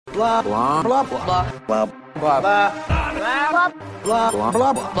blah blah blah blah blah blah blah blah blah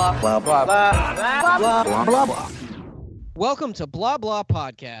blah blah blah. Welcome to Blah Blah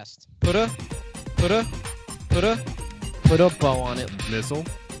Podcast. Put a bow on it. Missile,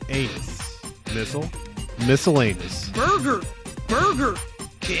 anus, missile, miscellaneous. Burger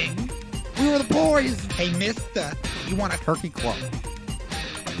King. We were the boys. Hey, mister, you want a Turkey club.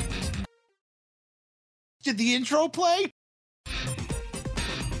 Did the intro play?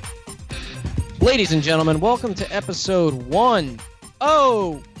 Ladies and gentlemen, welcome to episode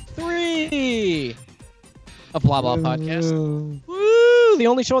 103 of Blah Blah Podcast. Woo! The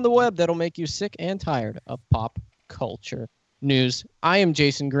only show on the web that'll make you sick and tired of pop culture news. I am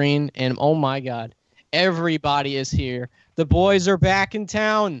Jason Green, and oh my God, everybody is here. The boys are back in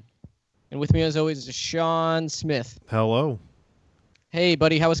town. And with me, as always, is Sean Smith. Hello. Hey,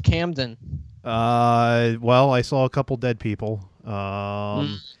 buddy, how was Camden? Well, I saw a couple dead people.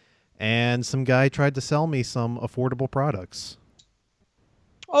 And some guy tried to sell me some affordable products.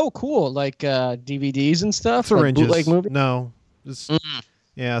 Oh, cool. Like DVDs and stuff? Syringes. Like bootleg movie? No. Just,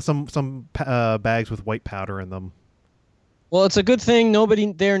 yeah, some bags with white powder in them. Well, it's a good thing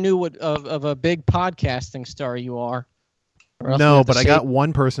nobody there knew what of a big podcasting star you are. No, but I got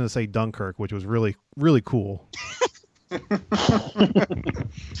one person to say Dunkirk, which was really, really cool.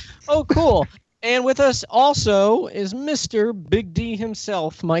 Oh, cool. And with us also is Mr. Big D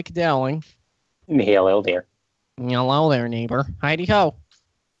himself, Mike Dowling. Hello there. Hello there, neighbor. Heidi ho.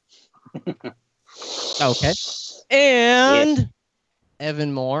 Okay. And Yes.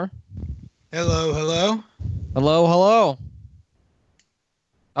 Evan Moore. Hello. Hello.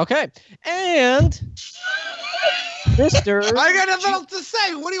 Okay. And Mr. I got nothing else to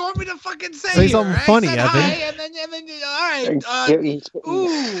say. What do you want me to fucking say? Say here? something I funny, said Evan. hi, and then, all right.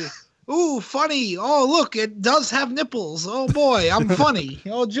 Ooh, funny. Oh, look, it does have nipples. Oh boy, I'm funny.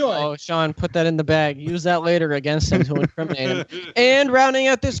 Oh joy. Oh, Sean, put that in the bag. Use that later against him to incriminate him. And rounding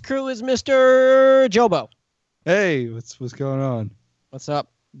out this crew is Mr. Jobo. Hey, what's going on? What's up,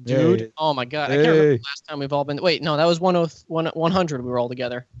 dude? Hey. Oh my God, I can't remember Hey. the last time we've all been. Wait, no, that was 100. We were all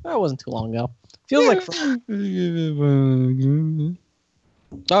together. That wasn't too long ago. Feels like.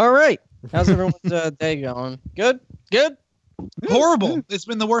 All right. How's everyone's day going? Good. Horrible. It's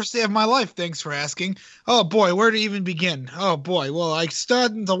been the worst day of my life. Thanks for asking. Oh boy, where to even begin? Oh boy. Well, I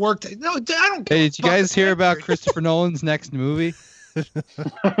started to work. No, I don't. Hey, did you guys hear about Chris? Christopher Nolan's next movie?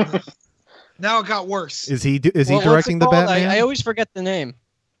 Now it got worse. Is he What's it directing the called? Batman? I always forget the name.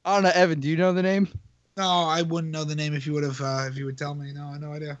 I don't know, Evan. Do you know the name? No, I wouldn't know the name if you would have. If you would tell me. No, I have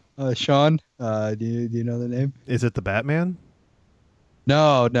no idea. Sean, do you know the name? Is it the Batman?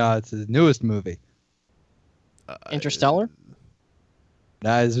 No, it's his newest movie. Interstellar.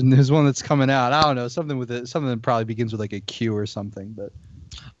 Nah, there's one that's coming out. I don't know, something that probably begins with like a Q or something. But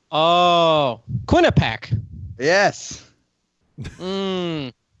Oh, Quinnipiac. yes.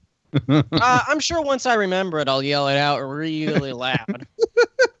 I'm sure once I remember it, I'll yell it out really loud.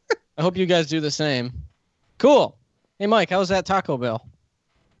 I hope you guys do the same. Cool. Hey, Mike, how was that Taco Bell?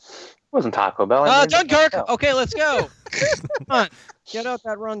 It wasn't Taco Bell. I didn't Dunkirk. know. Okay, let's go. Come on, get out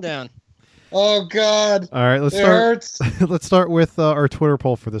that rundown. Oh God. All right, let's It start. hurts. Let's start with our Twitter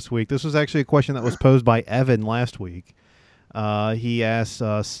poll for this week. This was actually a question that was posed by Evan last week. He asked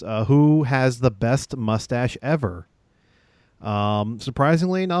us, who has the best mustache ever?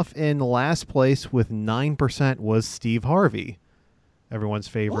 Surprisingly enough, in last place with 9% was Steve Harvey, everyone's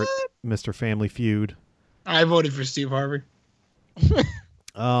favorite Mr. Family Feud. I voted for Steve Harvey.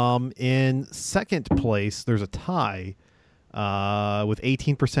 In second place, there's a tie with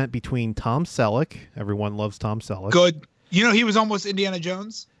 18% between Tom Selleck. Everyone loves Tom Selleck. Good. You know he was almost Indiana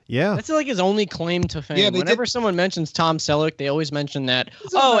Jones. Yeah. That's like his only claim to fame. Yeah, they Whenever someone mentions Tom Selleck, they always mention that.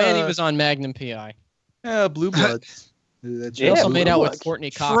 And he was on Magnum PI. Yeah, Blue Bloods. That's He Yeah, also Blue made out with Bloods.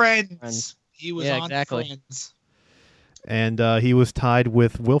 Courtney Cox. Friends. He was Yeah, on exactly. Friends. And he was tied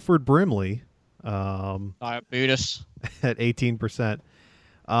with Wilford Brimley Diabetes. at 18%.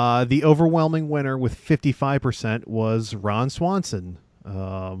 The overwhelming winner with 55% was Ron Swanson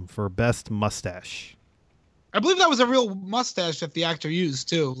for best mustache. I believe that was a real mustache that the actor used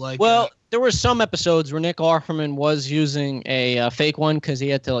too. Like, Well, there were some episodes where Nick Offerman was using a fake one because he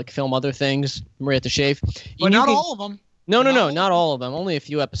had to like film other things where he had to shave. but not all of them. No, Not not all of them. Only a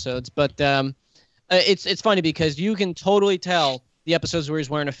few episodes. But it's funny because you can totally tell the episodes where he's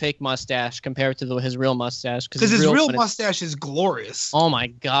wearing a fake mustache compared to his real mustache. Because his real mustache is glorious. Oh my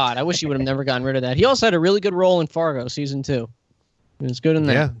God! I wish he would have never gotten rid of that. He also had a really good role in Fargo season 2. It was good in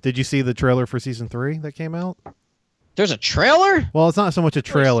there. Yeah. Did you see the trailer for season 3 that came out? There's a trailer? Well, it's not so much a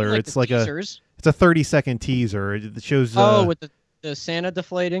trailer. It's like teasers. it's a 30-second teaser. It shows. With the The Santa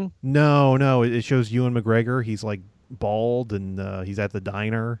deflating? No. It shows Ewan McGregor. He's like bald and he's at the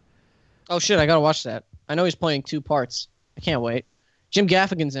diner. Oh shit! I gotta watch that. I know he's playing 2 parts. I can't wait. Jim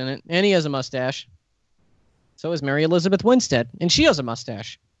Gaffigan's in it, and he has a mustache. So is Mary Elizabeth Winstead, and she has a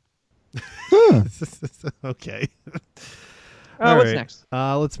mustache. Okay. What's right. next?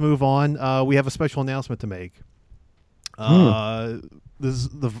 Let's move on. We have a special announcement to make. This is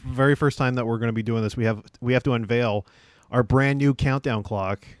the very first time that we're going to be doing this. We have to unveil our brand new countdown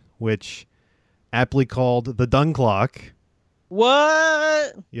clock, which aptly called the Dun Clock.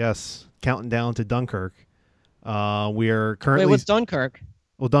 What? Yes, counting down to Dunkirk. We are currently. Wait, what's Dunkirk?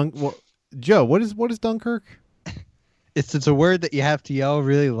 Well, Joe, what is Dunkirk? It's a word that you have to yell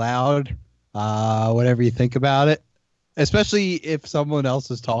really loud, whatever you think about it, especially if someone else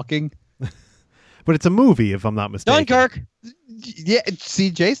is talking. But it's a movie, if I'm not mistaken. Dunkirk. Yeah, see,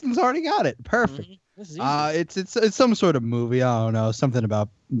 Jason's already got it. Perfect. This is easy. It's some sort of movie. I don't know, something about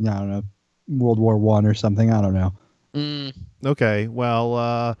World War I or something. I don't know. Okay,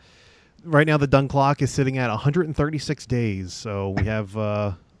 well, right now the Dun Clock is sitting at 136 days, so we have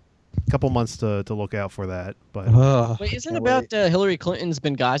a couple months to look out for that. But Wait, isn't it about Hillary Clinton's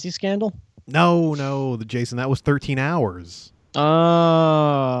Benghazi scandal? no, Jason, that was 13 hours.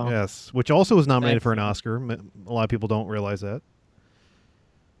 Oh. Yes, which also was nominated for an Oscar. A lot of people don't realize that.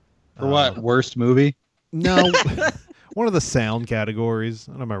 For what? Worst movie? No, one of the sound categories.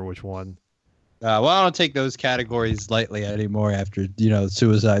 I don't remember which one. Well, I don't take those categories lightly anymore after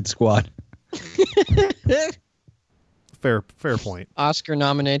Suicide Squad. Fair point.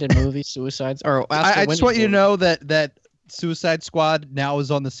 Oscar-nominated movie, Suicides. Or I just want you to know that Suicide Squad now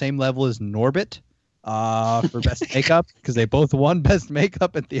is on the same level as Norbit for best makeup because they both won best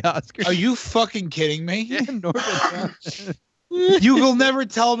makeup at the Oscars. Are you fucking kidding me? Yeah, Norbit. You will never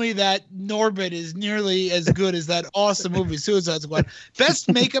tell me that Norbit is nearly as good as that awesome movie Suicide Squad.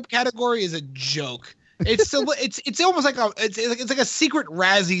 Best makeup category is a joke. It's almost like it's like a secret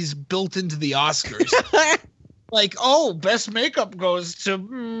Razzies built into the Oscars. Like, oh, best makeup goes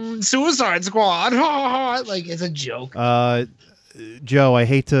to Suicide Squad. Like, it's a joke. Joe, I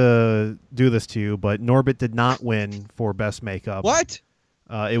hate to do this to you, but Norbit did not win for best makeup. What?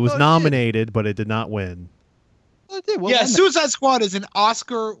 It was nominated, but it did not win. Suicide Squad is an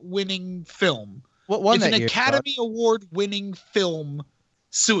Oscar-winning film. What won it's that an year, Academy Award-winning film,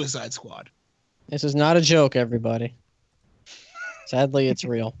 Suicide Squad. This is not a joke, everybody. Sadly, it's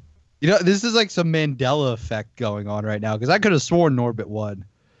real. This is like some Mandela effect going on right now because I could have sworn Norbit won.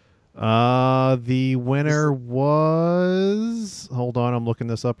 The winner was. Hold on, I'm looking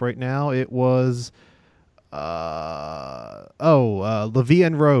this up right now. It was. La Vie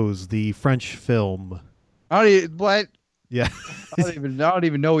en Rose, the French film. What? Yeah. I don't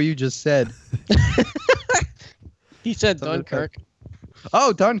even know what you just said. He said Dunkirk.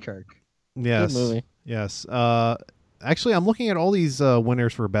 Oh, Dunkirk. Yes. Good movie. Yes. Actually, I'm looking at all these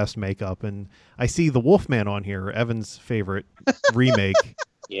winners for best makeup, and I see The Wolfman on here, Evan's favorite remake.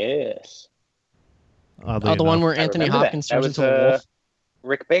 Yes. The one where Anthony Hopkins turns into a wolf.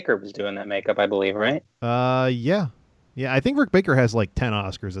 Rick Baker was doing that makeup, I believe, right? Yeah. I think Rick Baker has like 10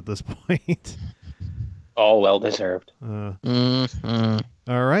 Oscars at this point. All well deserved. All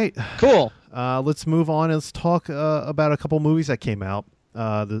right. Cool. Let's move on. Let's talk about a couple movies that came out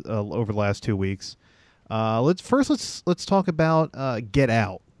over the last 2 weeks. Let's talk about Get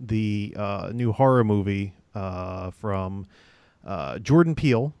Out, the new horror movie from Jordan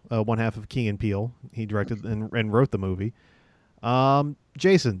Peele, one half of Key and Peele. He directed and wrote the movie.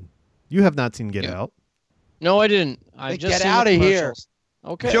 Jason, you have not seen Get Out. No, I didn't. I just Get seen out the of here. commercials.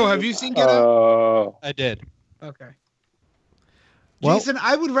 Okay. Joe, have you seen Get Out? I did. Okay. Well, Jason,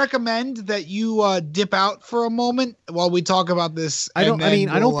 I would recommend that you dip out for a moment while we talk about this. I don't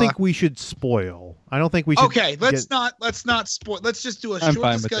think we should spoil. I don't think we should. Okay, let's not spoil. Let's just do a I'm short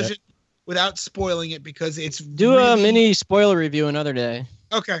fine with discussion without spoiling it because it's Do a mini spoiler review another day.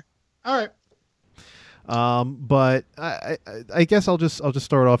 Okay. All right. But I guess I'll just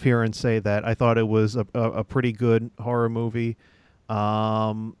start off here and say that I thought it was a pretty good horror movie.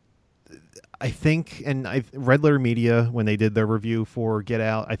 I think, and Red Letter Media, when they did their review for Get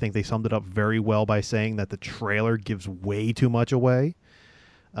Out, I think they summed it up very well by saying that the trailer gives way too much away.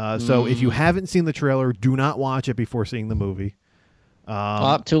 So if you haven't seen the trailer, do not watch it before seeing the movie.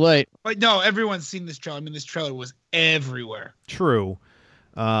 Too late. But no, everyone's seen this trailer. I mean, this trailer was everywhere. True.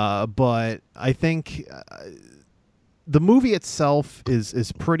 But I think the movie itself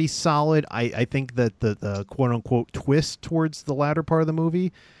is pretty solid. I think that the quote-unquote twist towards the latter part of the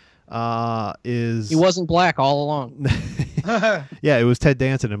movie is... He wasn't black all along. Yeah, it was Ted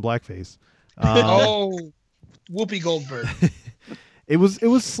Danson in blackface. Whoopi Goldberg. It was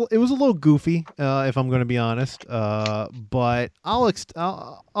a little goofy, if I'm going to be honest. But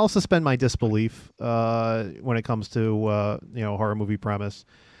I'll suspend my disbelief when it comes to horror movie premise.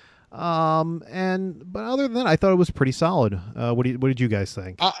 But other than that, I thought it was pretty solid. What did you guys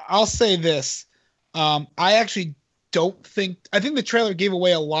think? I'll say this. I actually I think the trailer gave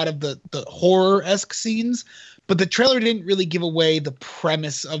away a lot of the horror-esque scenes, but the trailer didn't really give away the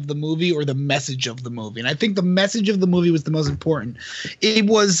premise of the movie or the message of the movie. And I think the message of the movie was the most important. It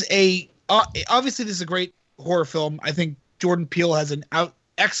was obviously this is a great horror film. I think Jordan Peele has an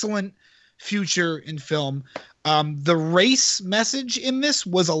excellent future in film. The race message in this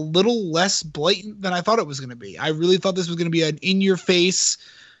was a little less blatant than I thought it was going to be. I really thought this was going to be an in-your-face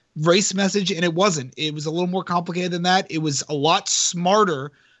race message, and it wasn't. It was a little more complicated than that. It was a lot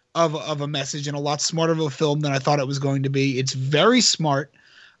smarter of a message and a lot smarter of a film than I thought it was going to be. It's very smart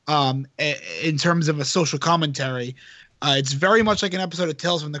in terms of a social commentary. It's very much like an episode of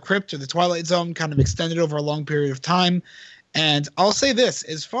Tales from the Crypt or The Twilight Zone, kind of extended over a long period of time. And I'll say this,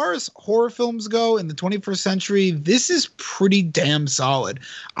 as far as horror films go in the 21st century, this is pretty damn solid.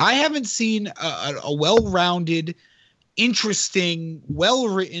 I haven't seen a well-rounded, interesting,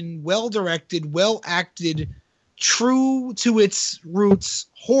 well-written, well-directed, well-acted, true to its roots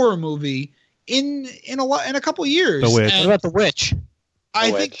horror movie in a couple years. The Witch. What about The Witch?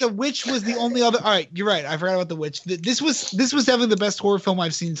 I think The Witch was the only other. All right, you're right. I forgot about The Witch. This was definitely the best horror film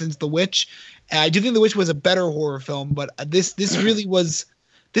I've seen since The Witch. I do think The Witch was a better horror film, but this really was.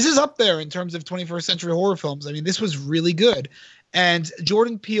 This is up there in terms of 21st century horror films. I mean, this was really good, and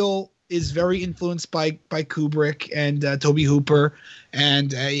Jordan Peele is very influenced by Kubrick and Tobe Hooper,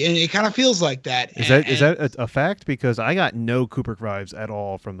 and it kind of feels like that. Is that a fact? Because I got no Kubrick vibes at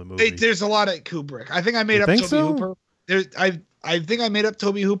all from the movie. There's a lot of Kubrick. I think I made up Tobe Hooper. I think I made up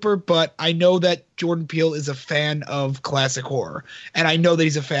Tobe Hooper, but I know that Jordan Peele is a fan of classic horror, and I know that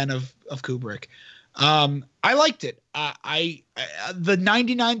he's a fan of Kubrick. I liked it. The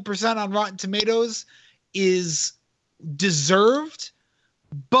 99% on Rotten Tomatoes is deserved,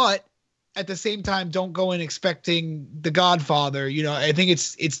 but at the same time, don't go in expecting The Godfather. I think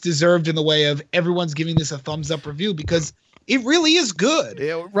it's deserved in the way of everyone's giving this a thumbs up review because it really is good.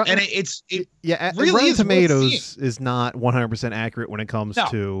 Yeah, and really Rotten is Tomatoes is not 100% accurate when it comes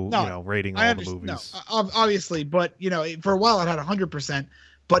to rating all the movies. No, obviously, but for a while it had 100%.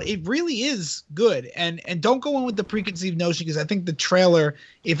 But it really is good, and don't go in with the preconceived notion because I think the trailer,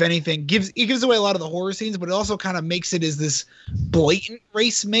 if anything, gives away a lot of the horror scenes, but it also kind of makes it as this blatant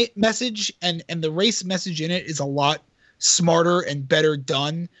race message, and the race message in it is a lot smarter and better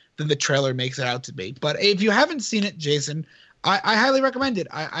done than the trailer makes it out to be. But if you haven't seen it, Jason, I highly recommend it.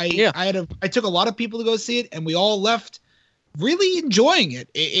 I took a lot of people to go see it, and we all left really enjoying it.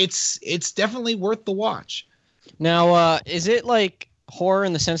 It's definitely worth the watch. Now, is it like horror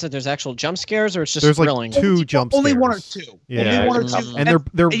in the sense that there's actual jump scares, or it's just there's thrilling? Like 2 jump scares. Only 1 or 2. Yeah, only 1 or 2. And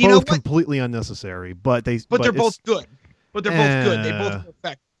they're both completely unnecessary. But they're both good. But they're both good. They both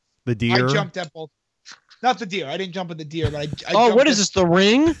affect. The deer. I jumped at both. Not the deer. I didn't jump at the deer, but I what is this? The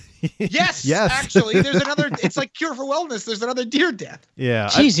Ring? Yes. Yes. Actually, there's another. It's like Cure for Wellness. There's another deer death. Yeah.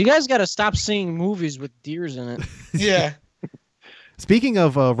 Jeez, you guys got to stop seeing movies with deers in it. Yeah. Speaking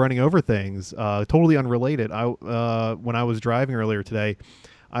of running over things, totally unrelated. When I was driving earlier today,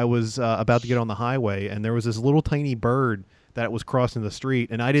 I was about to get on the highway, and there was this little tiny bird that was crossing the street,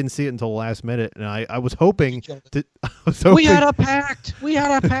 and I didn't see it until the last minute. And I was hoping to. We had a pact.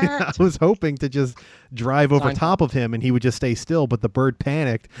 I was hoping to just drive over top of him, and he would just stay still. But the bird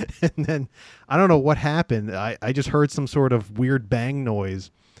panicked, and then I don't know what happened. I just heard some sort of weird bang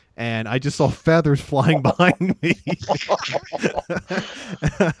noise. And I just saw feathers flying behind me. I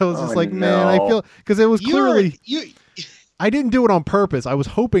was just like, man, I feel because it was clearly. I didn't do it on purpose. I was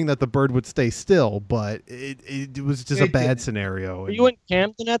hoping that the bird would stay still, but it was just a bad scenario. Were you in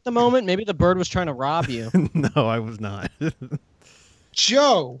Camden at the moment? Maybe the bird was trying to rob you. No, I was not.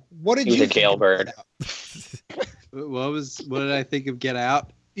 Joe, what did you He's a think? jailbird. What did I think of Get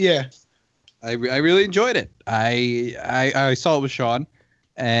Out? Yeah. I really enjoyed it. I saw it with Sean,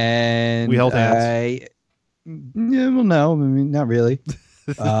 and we held hands. Well, no, I mean, not really.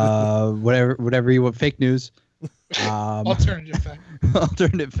 Whatever you want, fake news. Alternative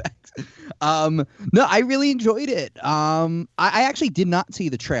facts. No, I really enjoyed it. I actually did not see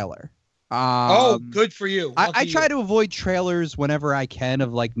the trailer. Good for you. I try to avoid trailers whenever I can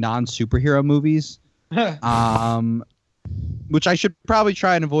of like non-superhero movies. Which I should probably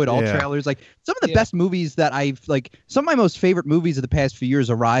try and avoid all trailers. Like some of the best movies that some of my most favorite movies of the past few years,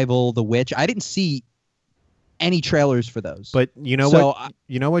 Arrival, The Witch. I didn't see any trailers for those. But you know So what?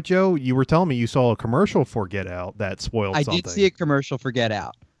 You know what, Joe? You were telling me you saw a commercial for Get Out that spoiled I something. did see a commercial for Get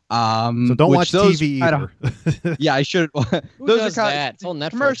Out. So don't which watch those TV kinda- either. Yeah, I should. Who those does are that? It's on Netflix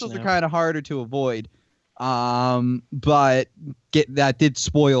commercials now. are kind of harder to avoid. But that did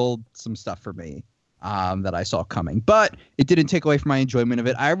spoil some stuff for me that I saw coming. But it didn't take away from my enjoyment of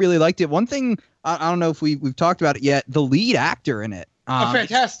it. I really liked it. One thing I don't know if we've talked about it yet. The lead actor in it,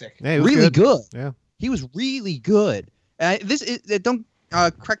 Fantastic. Yeah, it was really good. Yeah. He was really good. Don't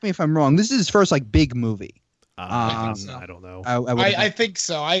correct me if I'm wrong. This is his first like big movie. I don't know. I think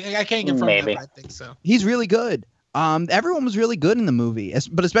so. I can't confirm Maybe. that, but I think so. He's really good. Everyone was really good in the movie,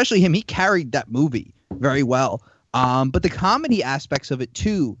 but especially him. He carried that movie very well. But the comedy aspects of it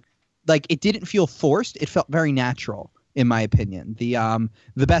too, like it didn't feel forced. It felt very natural, in my opinion. The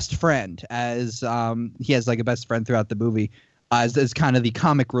best friend, as he has like a best friend throughout the movie, as kind of the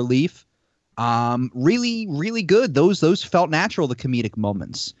comic relief. Really, really good. Those felt natural. The comedic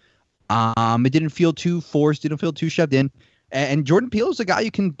moments. It didn't feel too forced. Didn't feel too shoved in. And Jordan Peele is a guy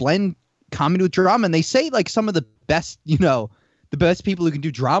who can blend comedy with drama. And they say like some of the best, the best people who can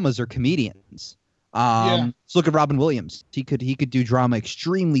do dramas are comedians. So look at Robin Williams. He could do drama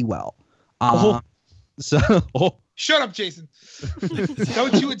extremely well. Shut up, Jason.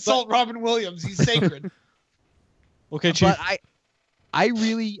 Don't you insult Robin Williams. He's sacred. Okay, but I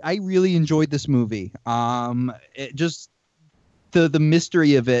really enjoyed this movie. It just the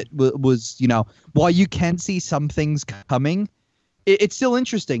mystery of it was, while you can see some things coming, it's still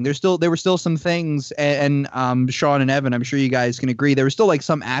interesting. There were still some things, and Sean and Evan, I'm sure you guys can agree, there were still like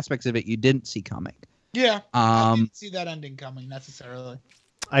some aspects of it you didn't see coming. Yeah, I didn't see that ending coming necessarily.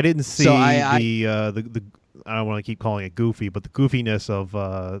 I didn't see So the I don't want to keep calling it goofy, but the goofiness of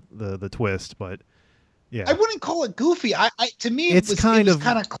the twist. But yeah, I wouldn't call it goofy. To me, It's it was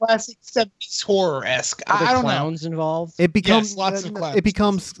kind of classic 70s horror esque. Are there I don't know. clouns involved? it becomes Yes, lots of clowns. it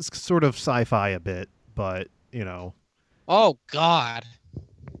becomes sort of sci-fi a bit, but Oh God!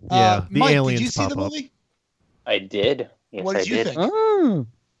 yeah, the Mike, aliens did you see pop the up. movie? I did. Yes, What did you think? Oh.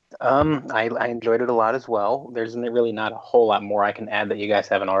 I enjoyed it a lot as well. There's really not a whole lot more I can add that you guys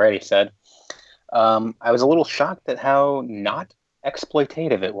haven't already said. I was a little shocked at how not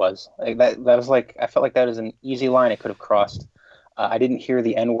exploitative it was. Like that was like, I felt like that was an easy line it could have crossed. I didn't hear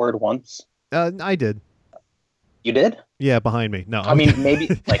the N-word once. I did. You did? Yeah, behind me. No, I mean, maybe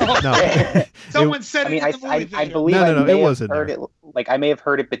like no. Someone said I mean, it in the movie I theater. believe No, I no, may it have wasn't heard there. it. Like I may have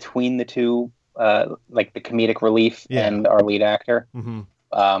heard it between the two, like the comedic relief Yeah. and our lead actor. hmm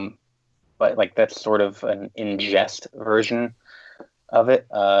But like that's sort of an in jest version of it.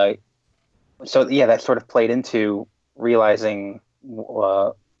 So yeah, that sort of played into realizing,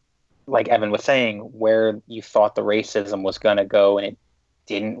 like Evan was saying, where you thought the racism was gonna go, and it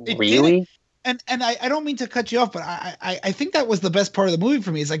didn't It really. didn't. And I don't mean to cut you off, but I think that was the best part of the movie for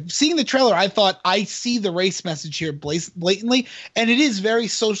me. Is like seeing the trailer, I thought I see the race message here blatantly, and it is very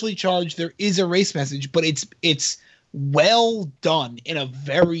socially charged. There is a race message, but it's well done in a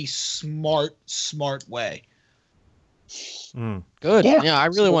very smart way. Mm. Good. Yeah. Yeah, I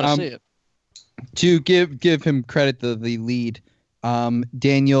really want to Um, see it. To give him credit, the lead,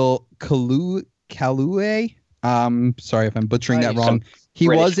 Daniel Kaluuya. Sorry if I'm butchering that Right. wrong. He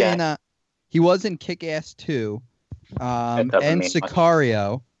British was guy. in Kick-Ass 2, doesn't and mean much.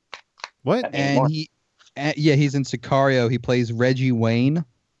 Sicario, What? That means more. and he's in Sicario. He plays Reggie Wayne,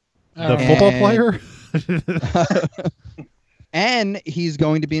 The football And- player? and he's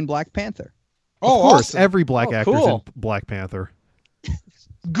going to be in Black Panther. Of Oh, course, awesome. every black Oh, actor's cool. in Black Panther.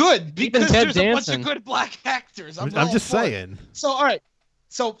 Good, because Ted there's a bunch Danson. of good black actors. I'm I'm all just for it. saying. So all right,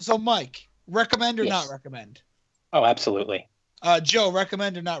 so Mike, recommend or Yes. not recommend? Oh, absolutely. Joe,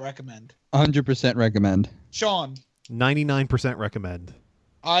 recommend or not recommend? 100% recommend. Sean, 99% recommend.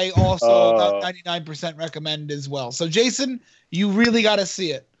 I also about 99% recommend as well. So Jason, you really got to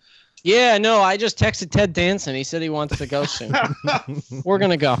see it. Yeah, no, I just texted Ted Danson. He said he wants to go soon. We're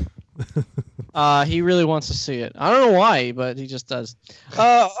gonna go. He really wants to see it. I don't know why, but he just does.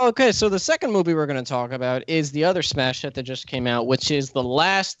 Okay, so the second movie we're going to talk about is the other smash hit that just came out, which is the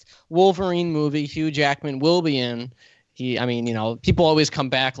last Wolverine movie Hugh Jackman will be in. People always come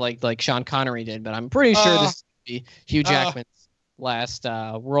back like Sean Connery did, but I'm pretty sure this will be Hugh Jackman's last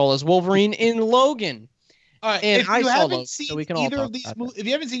role as Wolverine in Logan. All right, And if I you saw haven't Logan, seen so we can all either talk of these, about if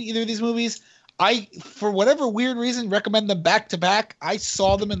you haven't seen either of these movies, I, for whatever weird reason, recommend them back to back. I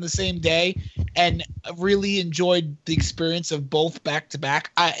saw them in the same day and really enjoyed the experience of both back to back.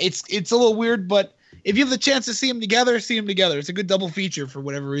 It's a little weird, but if you have the chance to see them together, see them together. It's a good double feature for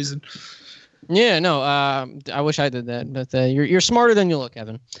whatever reason. Yeah, no, I wish I did that, but you're smarter than you look,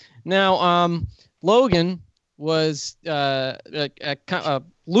 Evan. Now, Logan was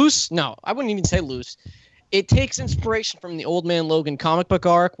loose. No, I wouldn't even say loose. It takes inspiration from the Old Man Logan comic book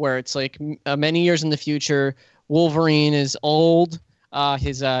arc, where it's like many years in the future, Wolverine is old,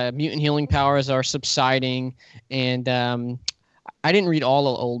 his mutant healing powers are subsiding, and I didn't read all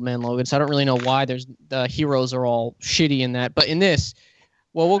of Old Man Logan, so I don't really know why the heroes are all shitty in that. But in this,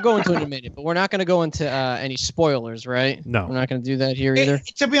 well, we'll go into it in a minute, but we're not going to go into any spoilers, right? No. We're not going to do that here either.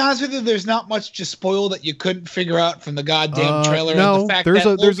 To be honest with you, there's not much to spoil that you couldn't figure out from the goddamn trailer. No, and the fact there's that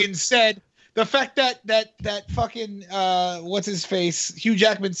a- there's a- Logan said, the fact that fucking what's his face, Hugh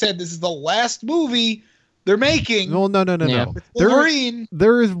Jackman said this is the last movie they're making. Well, no. Yeah. With There, Wolverine.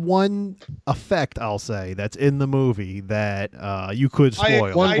 there is one effect, I'll say, that's in the movie that you could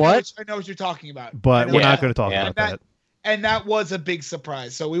spoil. One what? I know what you're talking about. But we're Yeah. not going to talk Yeah. about that. And that was a big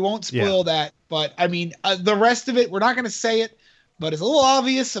surprise. So we won't spoil that. But I mean, the rest of it, we're not going to say it, but it's a little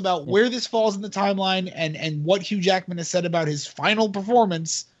obvious about where this falls in the timeline and what Hugh Jackman has said about his final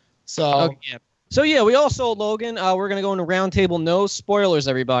performance. So, So yeah, we all saw Logan. We're gonna go into roundtable. No spoilers,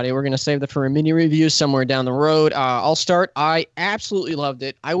 everybody. We're gonna save that for a mini review somewhere down the road. I'll start. I absolutely loved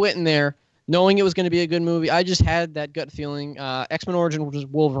it. I went in there knowing it was gonna be a good movie. I just had that gut feeling. X-Men Origins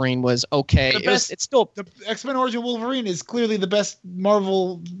Wolverine was okay. It's still. the X-Men Origin Wolverine is clearly the best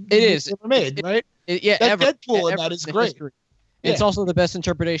Marvel It is. ever made, right? That Deadpool in ever that is in great. history. It's also the best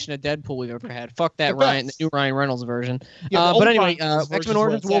interpretation of Deadpool we've ever had. Fuck that The Ryan, the best. new Ryan Reynolds version. Yeah, the But old anyway, Ryan Reynolds version's X-Men where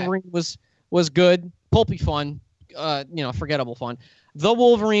Origins it's at. Wolverine was good, pulpy fun, forgettable fun. The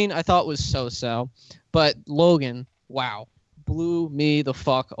Wolverine I thought was so, but Logan, wow, blew me the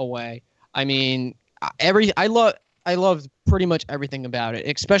fuck away. I mean, I loved pretty much everything about it,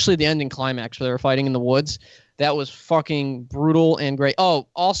 especially the ending climax where they were fighting in the woods. That was fucking brutal and great. Oh,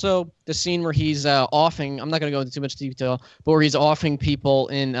 also the scene where he's offing. I'm not going to go into too much detail, but where he's offing people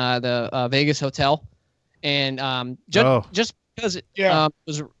in the Vegas hotel, and just because it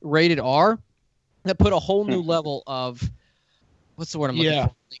was rated R, that put a whole new level of what's the word I'm looking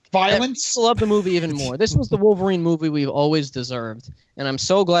for? Violence. I love the movie even more. This was the Wolverine movie we've always deserved, and I'm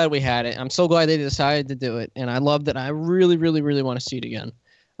so glad we had it. I'm so glad they decided to do it, and I love that. I really, really, really want to see it again.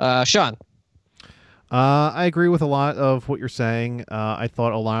 Sean. I agree with a lot of what you're saying. I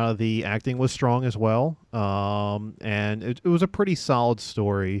thought a lot of the acting was strong as well, and it was a pretty solid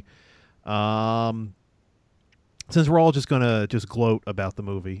story. Since we're all just gonna gloat about the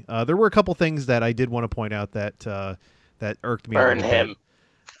movie, there were a couple things that I did want to point out that irked me. Burn a little him. bit.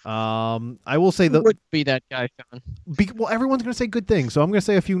 I will say Who would be that guy, Sean? well, everyone's gonna say good things, so I'm gonna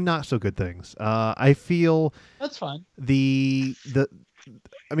say a few not so good things. I feel That's fine.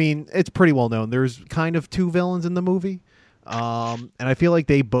 I mean, it's pretty well known. There's kind of two villains in the movie, and I feel like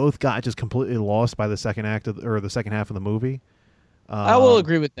they both got just completely lost by the second act or the second half of the movie. I will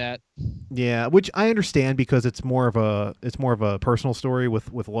agree with that. Yeah, which I understand because it's more of a personal story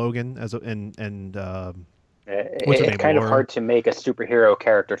with Logan what's her name, It's kind of Laura? hard to make a superhero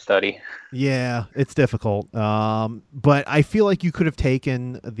character study. Yeah, it's difficult. But I feel like you could have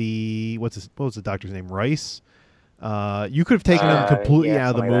taken what was the doctor's name? Rice. You could have taken him completely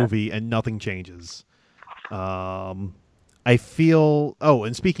out of the something like that. movie and nothing changes. I feel. Oh,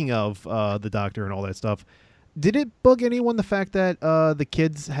 and speaking of the doctor and all that stuff, did it bug anyone the fact that the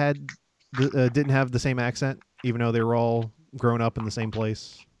kids didn't have the same accent, even though they were all grown up in the same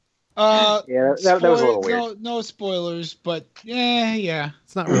place? Yeah, that was a little weird. No spoilers, but yeah.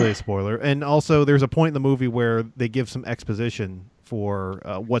 It's not really a spoiler. And also, there's a point in the movie where they give some exposition for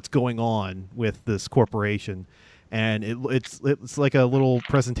what's going on with this corporation, and it's like a little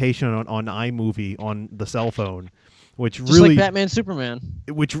presentation on iMovie on the cell phone, which Just really like Batman, Superman.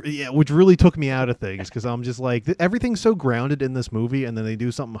 which really took me out of things because I'm just like everything's so grounded in this movie, and then they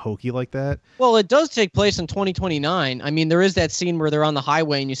do something hokey like that. Well, it does take place in 2029. I mean, there is that scene where they're on the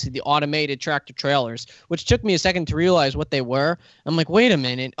highway and you see the automated tractor trailers, which took me a second to realize what they were. I'm like, wait a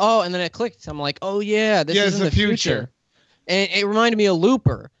minute. Oh, and then it clicked. I'm like, oh yeah, this is in the future. And it reminded me of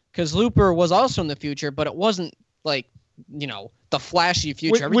Looper, because Looper was also in the future, but it wasn't like, the flashy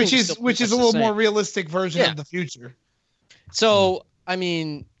future. Which Everything was is still which is a much the little same. more realistic version Yeah. of the future. So, I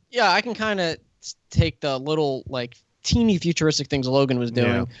mean, yeah, I can kind of take the little, teeny futuristic things Logan was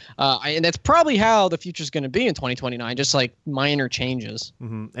doing. And that's probably how the future's going to be in 2029, just like minor changes.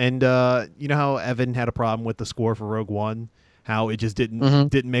 Mm-hmm. And you know how Evan had a problem with the score for Rogue One? How it just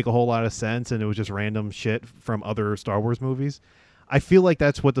didn't make a whole lot of sense, and it was just random shit from other Star Wars movies. I feel like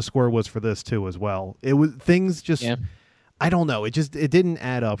that's what the score was for this too, as well. It was things just. Yeah. I don't know. It didn't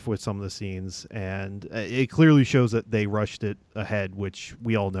add up with some of the scenes, and it clearly shows that they rushed it ahead, which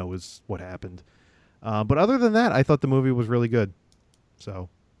we all know is what happened. But other than that, I thought the movie was really good. So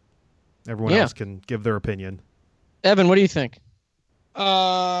everyone else can give their opinion. Evan, what do you think?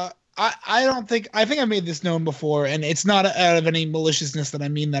 I don't think I think I made this known before, and it's not out of any maliciousness that I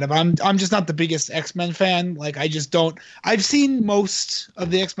mean that. If I'm just not the biggest X-Men fan. Like I just don't. I've seen most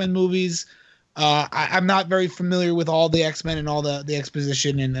of the X-Men movies. I'm not very familiar with all the X-Men and all the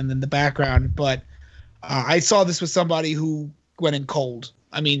exposition and then the background, but I saw this with somebody who went in cold.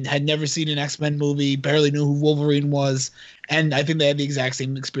 I mean, had never seen an X-Men movie, barely knew who Wolverine was, and I think they had the exact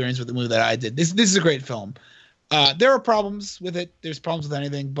same experience with the movie that I did. This is a great film. There are problems with it. There's problems with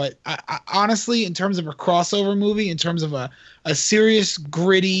anything, but I honestly, in terms of a crossover movie, in terms of a serious,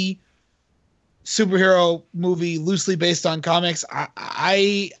 gritty superhero movie loosely based on comics,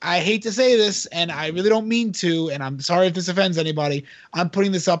 I hate to say this, and I really don't mean to, and I'm sorry if this offends anybody. I'm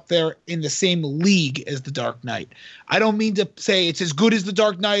putting this up there in the same league as The Dark Knight. I don't mean to say it's as good as The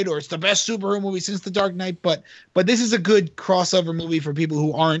Dark Knight or it's the best superhero movie since The Dark Knight, but this is a good crossover movie for people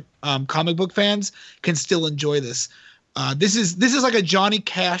who aren't comic book fans, can still enjoy this. This is like a Johnny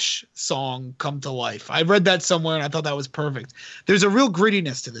Cash song come to life. I read that somewhere and I thought that was perfect. There's a real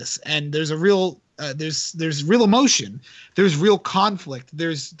grittiness to this, and there's a real there's real emotion. There's real conflict.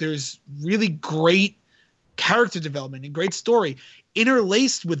 There's really great character development and great story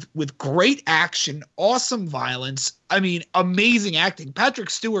interlaced with great action, awesome violence. I mean, amazing acting. Patrick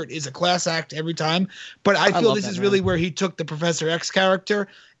Stewart is a class act every time, but I feel this is really where he took the Professor X character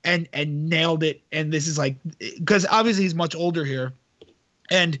and nailed it. And this is like, because obviously he's much older here,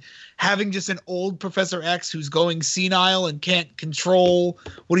 and having just an old Professor X who's going senile and can't control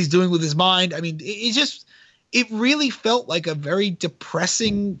what he's doing with his mind. I mean, it really felt like a very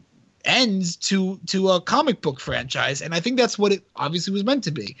depressing end to a comic book franchise. And I think that's what it obviously was meant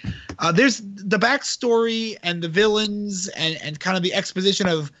to be. There's the backstory and the villains and kind of the exposition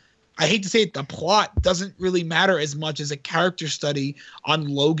of, I hate to say it, the plot doesn't really matter as much as a character study on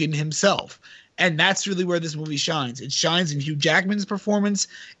Logan himself. And that's really where this movie shines. It shines in Hugh Jackman's performance.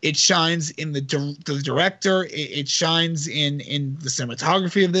 It shines in the director. It shines in the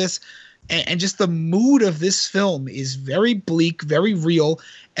cinematography of this. And just the mood of this film is very bleak, very real.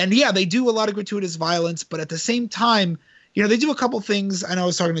 And yeah, they do a lot of gratuitous violence, but at the same time, you know, they do a couple things. I know I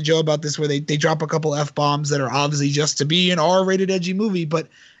was talking to Joe about this, where they drop a couple F-bombs that are obviously just to be an R-rated edgy movie. But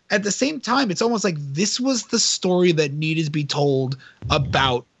at the same time, it's almost like this was the story that needed to be told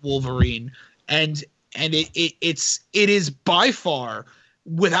about Wolverine. And it is by far,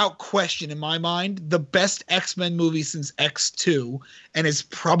 without question in my mind, the best X-Men movie since X2, and it's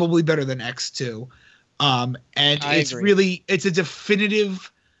probably better than X2. And it's really, it's a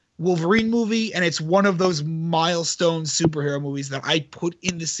definitive Wolverine movie, and it's one of those milestone superhero movies that I put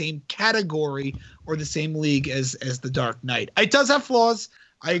in the same category or the same league as The Dark Knight. It does have flaws.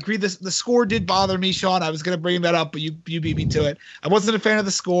 I agree. The score did bother me, Sean. I was going to bring that up, but you beat me to it. I wasn't a fan of the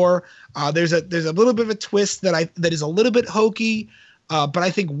score. There's a little bit of a twist that is a little bit hokey, but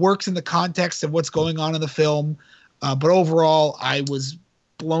I think works in the context of what's going on in the film. But overall, I was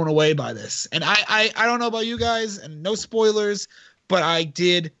blown away by this. And I don't know about you guys, and no spoilers, but I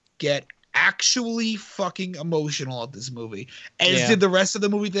did get actually fucking emotional at this movie, as did the rest of the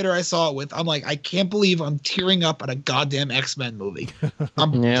movie theater I saw it with. I'm like, I can't believe I'm tearing up at a goddamn X-Men movie.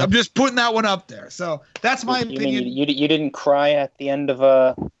 I'm just putting that one up there. So that's my opinion. You didn't cry at the end of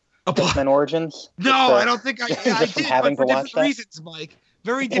X-Men Origins? No, I don't think I did. Having but for to watch different that? reasons, Mike.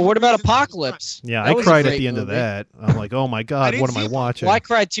 Very different. Well, what about reasons. Apocalypse? Yeah, That I was a cried at great the end of movie. that. I'm like, oh my god, what am I watching? Well, I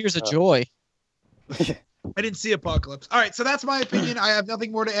cried tears of joy. I didn't see Apocalypse. All right, so that's my opinion. I have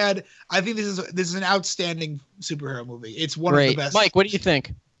nothing more to add. I think this is an outstanding superhero movie. It's one of the best. Mike, what do you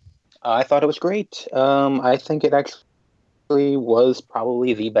think? I thought it was great. I think it actually was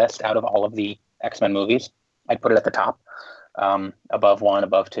probably the best out of all of the X-Men movies. I'd put it at the top, above 1,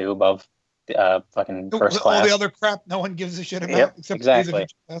 above 2, above fucking First Class. All the other crap no one gives a shit about. Yep, except exactly.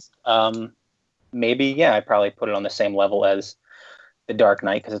 Maybe, I'd probably put it on the same level as The Dark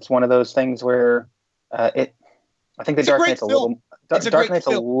Knight, because it's one of those things where I think The Dark Knight's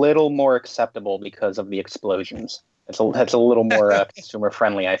a little more acceptable because of the explosions. It's a little more consumer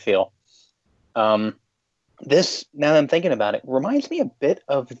friendly, I feel. This, now that I'm thinking about it, reminds me a bit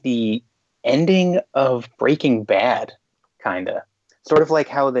of the ending of Breaking Bad, kinda. Sort of like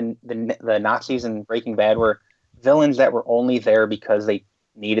how the Nazis in Breaking Bad were villains that were only there because they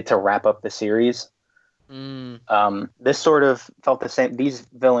needed to wrap up the series. This sort of felt the same. These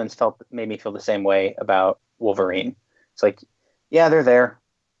villains made me feel the same way about Wolverine. It's like, yeah, they're there,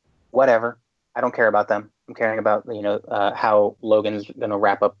 whatever. I don't care about them. I'm caring about how Logan's gonna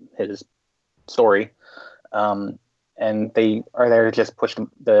wrap up his story, and they are there to just push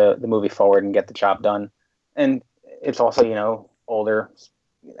the movie forward and get the job done. And it's also older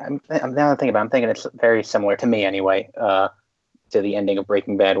I'm now thinking about it, I'm thinking it's very similar to me anyway, to the ending of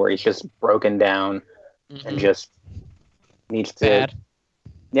Breaking Bad, where he's just broken down and just needs to. Bad.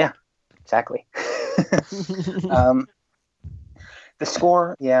 Yeah, exactly. The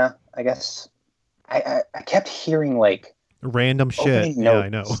score, yeah, I guess I kept hearing like Random shit. Yeah, I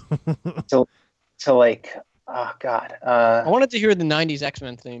know. to like, oh god. I wanted to hear the '90s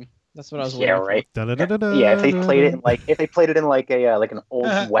X-Men theme. That's what I was waiting for. Right. Yeah, if they played it in like an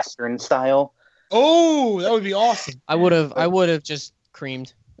old Western style. Oh, that would be awesome. I would have just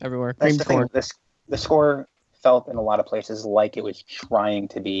creamed everywhere. That's Creamed the thing. corn. The score felt in a lot of places like it was trying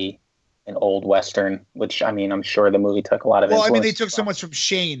to be an old Western, which I mean, I'm sure the movie took a lot of influence. Well, I mean, they took so much from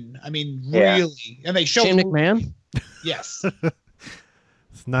Shane. I mean, Yeah. really, and they showed Shane McMahon. Yes.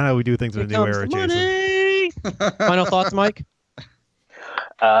 It's not how we do things in the new era, Jason. Final thoughts, Mike?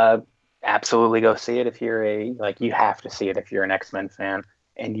 Absolutely go see it if you're you have to see it if you're an X-Men fan,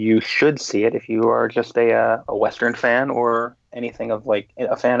 and you should see it if you are just a Western fan or anything of like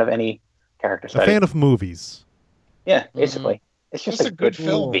a fan of any character A study. fan of movies. Yeah, basically. It's just a good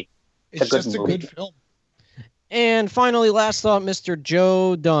film. movie. It's good just a movie. good film. And finally, last thought, Mr.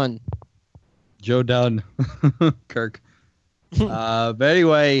 Joe Dunn. Joe Dunn, Kirk. But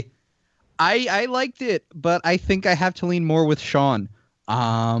anyway, I liked it, but I think I have to lean more with Sean.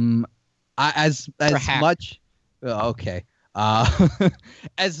 As much. Okay.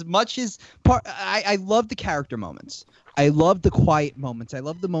 As much as I love the character moments. I love the quiet moments. I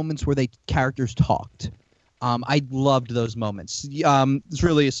love the moments where characters talked. I loved those moments. This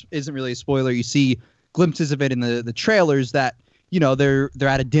really isn't really a spoiler. You see glimpses of it in the trailers that they're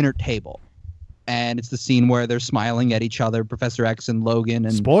at a dinner table, and it's the scene where they're smiling at each other, Professor X and Logan.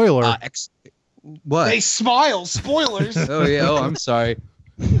 And Spoiler. What? They smile. Spoilers. Oh yeah. Oh, I'm sorry.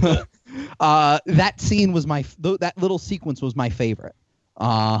 That scene was that little sequence was my favorite.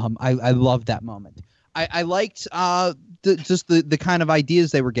 I loved that moment. I liked the kind of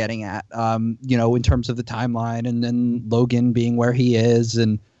ideas they were getting at, in terms of the timeline and then Logan being where he is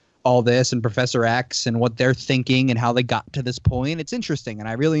and all this, and Professor X and what they're thinking and how they got to this point. It's interesting, and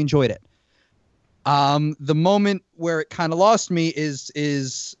I really enjoyed it. The moment where it kind of lost me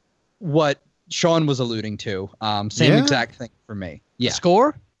is what Sean was alluding to. Same exact thing for me. Yeah.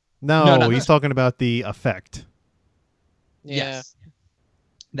 Score? No, he's talking about the effect. Yeah. Yes.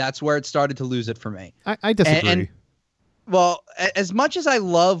 That's where it started to lose it for me. I disagree. Well, as much as I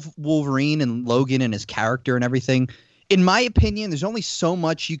love Wolverine and Logan and his character and everything, in my opinion, there's only so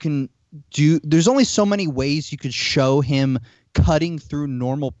much you can do. There's only so many ways you could show him cutting through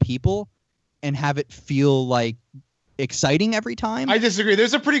normal people and have it feel like exciting every time. I disagree.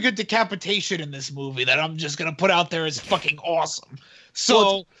 There's a pretty good decapitation in this movie that I'm just gonna put out there as fucking awesome.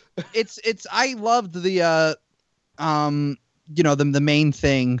 So it's I loved the the main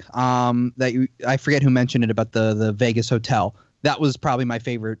thing that I forget who mentioned it about the Vegas hotel. That was probably my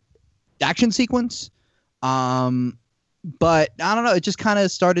favorite action sequence. But I don't know, it just kind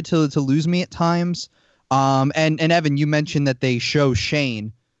of started to lose me at times. And Evan, you mentioned that they show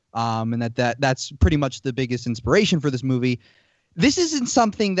Shane, and that's pretty much the biggest inspiration for this movie. This isn't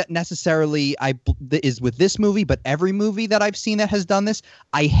something that necessarily is with this movie, but every movie that I've seen that has done this,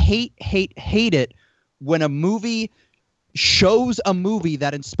 I hate it when a movie shows a movie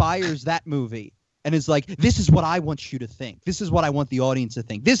that inspires that movie and is like, this is what I want you to think. This is what I want the audience to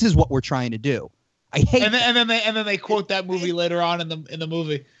think. This is what we're trying to do. I hate and then they quote that movie later on in the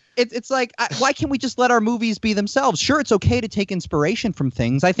movie. It's like, why can't we just let our movies be themselves? Sure, it's okay to take inspiration from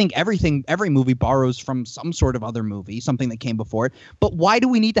things. I think every movie borrows from some sort of other movie, something that came before it. But why do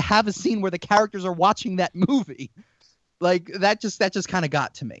we need to have a scene where the characters are watching that movie? Like that just kind of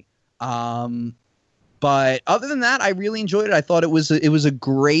got to me. But other than that, I really enjoyed it. I thought it was a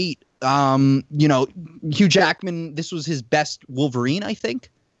great, Hugh Jackman. This was his best Wolverine, I think.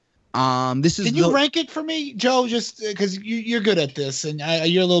 Can you rank it for me, Joe? Just because you're good at this, and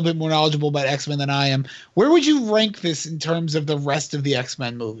you're a little bit more knowledgeable about X-Men than I am. Where would you rank this in terms of the rest of the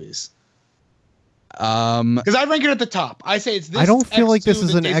X-Men movies? Because I rank it at the top. I say it's this. I don't feel like this X2,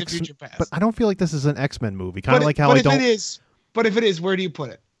 is the an Days of X, Future Past. but I don't feel like this is an X-Men movie. Kind of like how but I if don't. But if it is, where do you put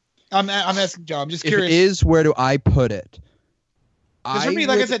it? I'm asking Joe. I'm just curious. If it is, where do I put it? Because for me,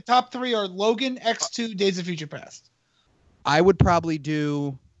 like I said, top three are Logan, X2, Days of Future Past. I would probably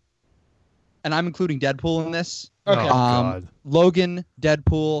do, and I'm including Deadpool in this. Okay. Oh, God. Logan,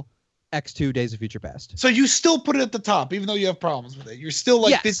 Deadpool, X2, Days of Future Past. So you still put it at the top, even though you have problems with it. You're still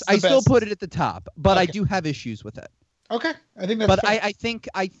like, yes, this is the I still best. put it at the top, but I Okay. do have issues with it. Okay, I think that's. But fair.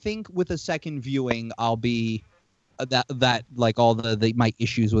 I think with a second viewing, I'll be that like all the my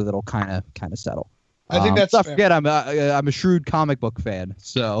issues with it will kind of settle. I think that's don't fair. forget I'm a shrewd comic book fan,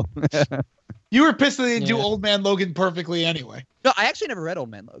 so. You were pissed that they didn't do Yeah. Old Man Logan perfectly anyway. No, I actually never read Old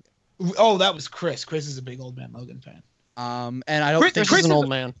Man Logan. Oh, that was Chris. Chris is a big Old Man Logan fan. And I don't Chris- think Chris is an is- old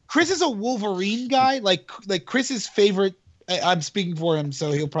man. Chris is a Wolverine guy. Like Chris's favorite. I'm speaking for him,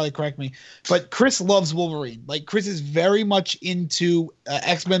 so he'll probably correct me. But Chris loves Wolverine. Like Chris is very much into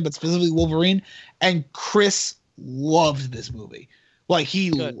X-Men, but specifically Wolverine. And Chris loved this movie. Like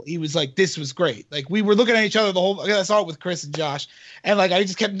he was like, this was great. Like we were looking at each other the whole. I saw it with Chris and Josh, and like I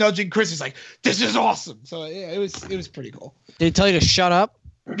just kept nudging Chris. He's like, this is awesome. So yeah, it was pretty cool. Did he tell you to shut up?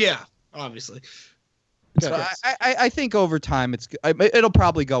 Yeah, obviously. So I think over time it'll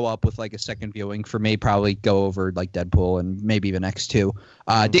probably go up with like a second viewing for me. Probably go over like Deadpool and maybe even X2.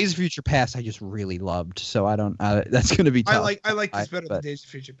 Days of Future Past I just really loved, so I don't. That's gonna be tough. I like this better than Days of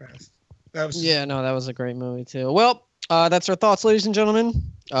Future Past. That was Yeah, no, that was a great movie too. Well, that's our thoughts, ladies and gentlemen.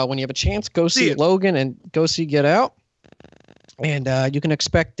 When you have a chance, go See see it. Logan and go see Get Out. And you can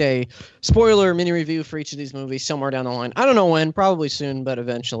expect a spoiler mini review for each of these movies somewhere down the line. I don't know when, probably soon, but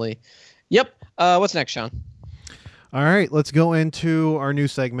eventually. Yep. What's next, Sean? All right, let's go into our new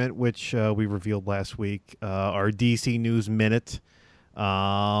segment, which we revealed last week, our DC News Minute.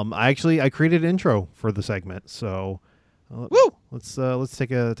 I created an intro for the segment, so Woo! let's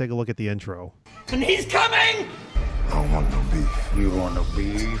take a look at the intro. And he's coming! I want the beef. You want a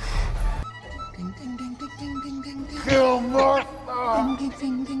beef? Kill Martha!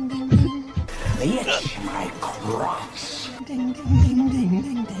 Bitch, my cross.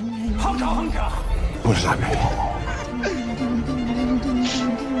 Hunka hunka! What does that mean?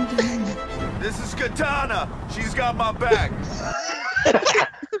 This is Katana. She's got my back.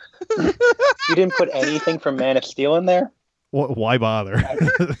 You didn't put anything from Man of Steel in there? Why bother?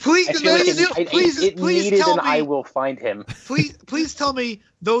 please, I feel like it please needed tell an I me. will find him. Please tell me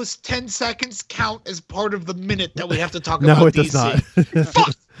those 10 seconds count as part of the minute that we have to talk No, about it does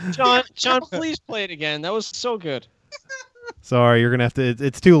DC. not. Sean, please play it again. That was so good. Sorry, you're gonna have to.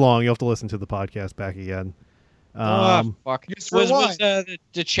 It's too long. You'll have to listen to the podcast back again. Fuck. Just Was rewind.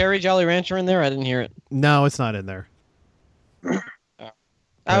 the Cherry Jolly Rancher in there? I didn't hear it. No, it's not in there.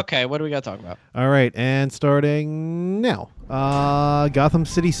 Okay, what do we got to talk about? All right, and starting now, Gotham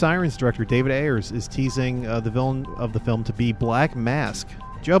City Sirens director David Ayers is teasing the villain of the film to be Black Mask.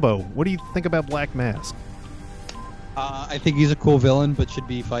 Jobo, what do you think about Black Mask? I think he's a cool villain, but should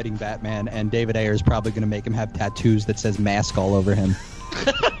be fighting Batman. And David Ayer is probably going to make him have tattoos that says "mask" all over him.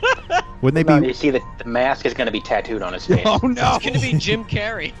 Wouldn't they No, be? you see that the mask is going to be tattooed on his face. Oh no! It's going to be Jim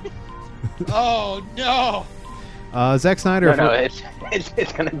Carrey. Oh no! Zack Snyder. No,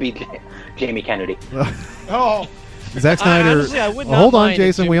 it's going to be Jamie Kennedy. Oh, Zack Snyder. honestly, I would not Hold on, mind if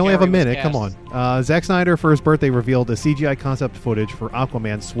Jason. Jim We only have a Carrey was minute. Come cast. on. Zack Snyder, for his birthday, revealed a CGI concept footage for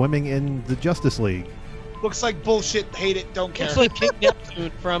Aquaman swimming in the Justice League. looks like bullshit. Hate it. Don't care. Looks like King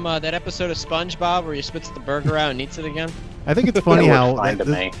Neptune from that episode of SpongeBob where he spits the burger out and eats it again. I think it's funny It how looks fine to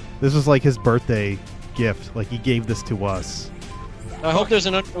me. this was like his birthday gift. Like he gave this to us. I hope there's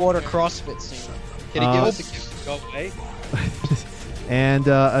an underwater CrossFit scene. Can he give us a gift to go away? And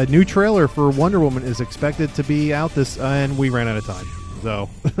a new trailer for Wonder Woman is expected to be out this, and we ran out of time. So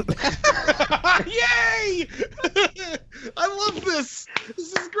Yay! I love this.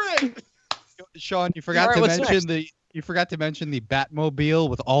 This is great. Sean, you forgot All right, to what's mention the Batmobile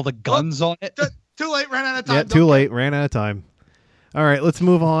with all the guns on it. Too late. Ran out of time. yeah, Don't too care. late. Ran out of time. All right, let's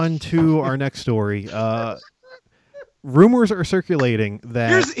move on to our next story. Rumors are circulating that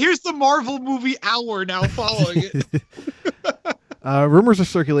Here's the Marvel movie hour now following it. rumors are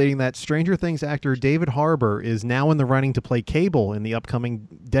circulating that Stranger Things actor David Harbour is now in the running to play Cable in the upcoming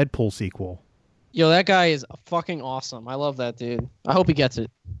Deadpool sequel. Yo, that guy is fucking awesome. I love that dude. I hope he gets it.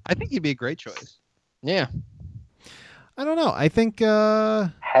 I think he'd be a great choice. Yeah. I don't know. I think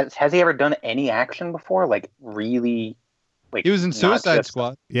Has he ever done any action before? Like really? Like He was in not Suicide just-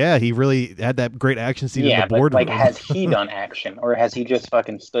 Squad. yeah, he really had that great action scene Yeah, in the but boardroom. like, has he done action, or has he just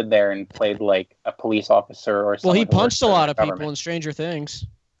fucking stood there and played like a police officer or something? Well, he punched a lot of people in Stranger Things.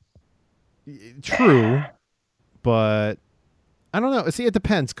 True, but I don't know. See, it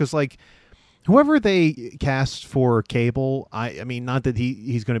depends because like whoever they cast for Cable, I mean, not that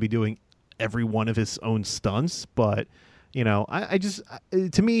he's going to be doing every one of his own stunts, but you know, I just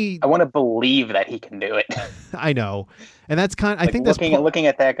to me, I want to believe that he can do it. I know, and that's kind. I Like, think that's. looking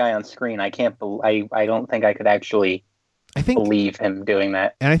at that guy on screen. I can't. I don't think I could actually I think, believe him doing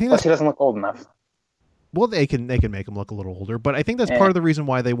that. and I think Plus, that's he doesn't look old enough. well, they can make him look a little older, but I think that's part of the reason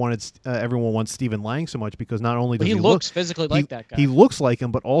why they wanted everyone wants Stephen Lang so much because not only does He he looks physically like that guy. he looks like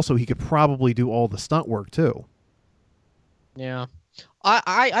him, but also he could probably do all the stunt work too. Yeah.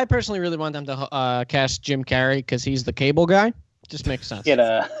 I personally really want them to cast Jim Carrey because he's the cable guy. Just makes sense.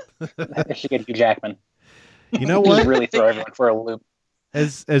 They should get Hugh Jackman. You know Just what? really throw everyone for a loop.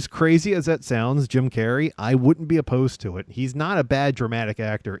 As crazy as that sounds, Jim Carrey, I wouldn't be opposed to it. He's not a bad dramatic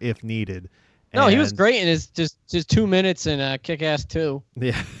actor if needed. No, he was And- great in his just 2 minutes in Kick-Ass 2.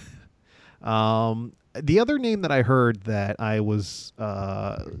 Yeah. The other name that I heard that I was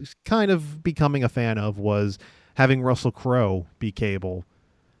kind of becoming a fan of was having Russell Crowe be Cable.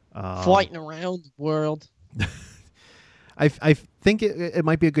 Flighting around the world. I think it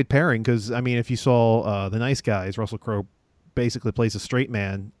might be a good pairing because, I mean, if you saw The Nice Guys, Russell Crowe basically plays a straight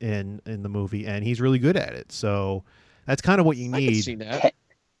man in the movie, and he's really good at it. So that's kind of what you I can need. see that.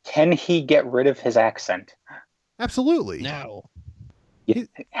 Can he get rid of his accent? Absolutely. No.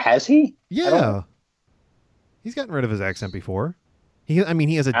 Has he? Yeah. He's gotten rid of his accent before. He has a I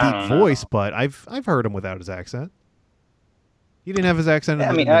deep don't know. voice, but I've heard him without his accent. He didn't have his accent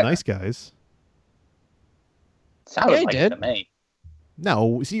in the Nice Guys. Sounded Yeah, he like did. it to me.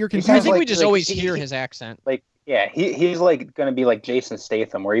 No, see, you're He I confusing. sounds think we like- just like, always he- hear he- his accent. Like, yeah, he's like going to be like Jason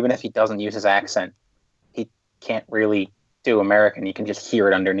Statham, where even if he doesn't use his accent, he can't really do American. You can just hear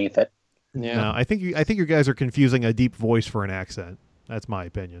it underneath it. Yeah. No, I think you guys are confusing a deep voice for an accent. That's my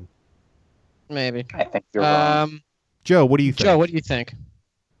opinion. Maybe. I think you're wrong. Joe, what do you think? Joe, what do you think?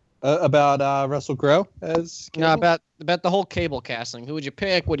 About Russell Crowe as No, Cable? about the whole Cable casting. Who would you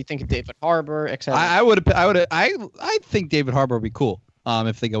pick? What do you think of David Harbour, etc.? I think David Harbour would be cool.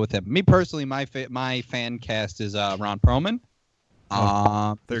 If they go with him. Me personally, my fan cast is Ron Perlman.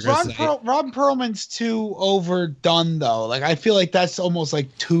 They're gonna say, Ron Perlman's too overdone though. Like I feel like that's almost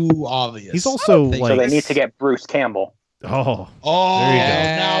like too obvious. He's also think So like they need to get Bruce Campbell. oh, Oh, There you go.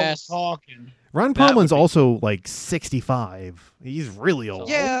 now we're Yes. talking. Ron That would Perlman's be- also like 65. He's really old.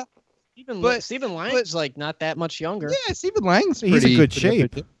 yeah, Stephen Lang's like not that much younger. yeah. Stephen Lang's He's in pretty good pretty shape.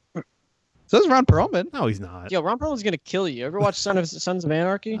 up there, too. So is Ron Perlman. No, he's not. Yo, Ron Perlman's gonna kill you. Ever watch Sons of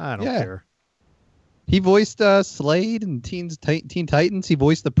Anarchy? I don't Yeah. care. He voiced Slade and Teen Titans. He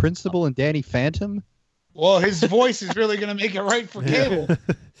voiced the principal in Danny Phantom. Well, his voice is really gonna make it right for Cable.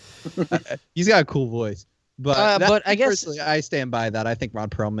 He's got a cool voice. But I guess- personally, I stand by that. I think Ron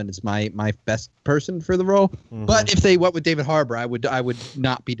Perlman is my best person for the role. Mhm. But if they went with David Harbour, I would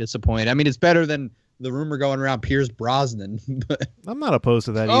not be disappointed. I mean, it's better than the rumor going around Pierce Brosnan. But I'm not opposed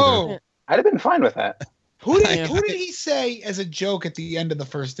to that either. Oh, I'd have been fine with that. who did Yeah. he say as a joke at the end of the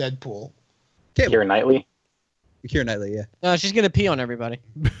first Deadpool? Cable. Keira Knightley. Keira Knightley, yeah. No, she's gonna pee on everybody.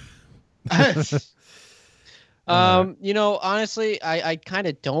 You know, honestly, I kind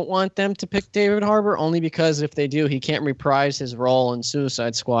of don't want them to pick David Harbour only because if they do, he can't reprise his role in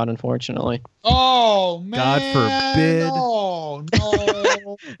Suicide Squad, unfortunately. Oh man! God forbid. No,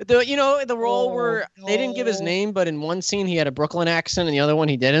 no. The role Oh, where they didn't give his no. name, but in one scene he had a Brooklyn accent, and the other one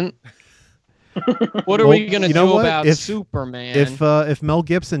he didn't. What are Well, we gonna you know do what? about If- Superman? If Mel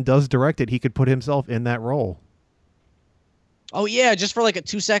Gibson does direct it, he could put himself in that role. Oh yeah, just for like a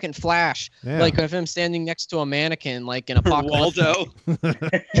 2-second flash, Yeah. like of him standing next to a mannequin, like in Apocalypse.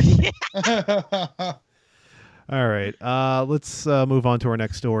 All right. Let's move on to our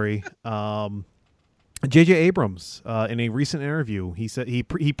next story. J.J. Abrams, in a recent interview, he said he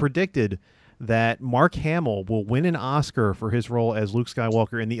predicted that Mark Hamill will win an Oscar for his role as Luke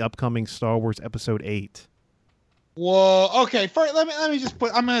Skywalker in the upcoming Star Wars Episode 8. Whoa. Okay. First, let me just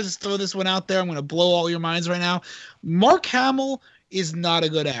put. I'm gonna just throw this one out there. I'm gonna blow all your minds right now. Mark Hamill is not a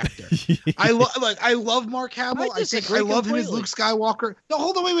good actor. I love Mark Hamill. I I think disagree I love him as completely. Luke Skywalker. No,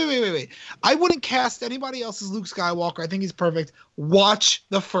 hold on. Wait. I wouldn't cast anybody else as Luke Skywalker. I think he's perfect. Watch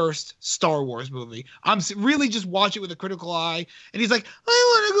the first Star Wars movie. Really just watch it with a critical eye. And he's like,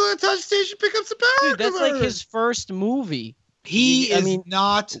 I want to go to Touch Station, pick up some power. Dude, that's like his first movie. He I is mean,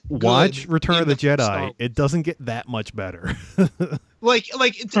 not good Watch Return in of the first Star Jedi. Wars. It doesn't get that much better.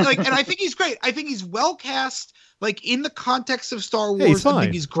 It's like, and I think he's great. I think he's well cast. Like in the context of Star Wars, Yeah, he's I fine.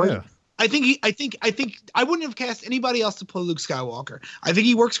 think he's great. Yeah. I think I wouldn't have cast anybody else to play Luke Skywalker. I think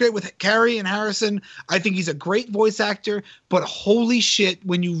he works great with Carrie and Harrison. I think he's a great voice actor, but holy shit,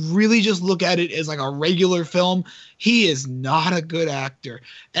 when you really just look at it as like a regular film, he is not a good actor.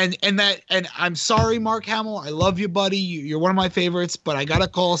 And I'm sorry, Mark Hamill, I love you, buddy. You're one of my favorites, but I gotta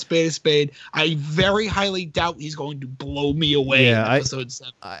call a spade a spade. I very highly doubt he's going to blow me away Yeah, in episode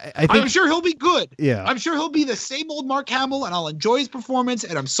 7. I think. I'm sure he'll be good. Yeah. I'm sure he'll be the same old Mark Hamill, and I'll enjoy his performance.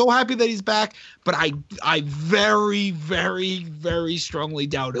 And I'm so happy that he's back, but I very, very, very strongly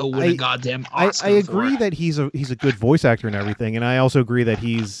doubt he'll win a goddamn Oscar. I agree that he's a good voice actor and everything, and I also agree that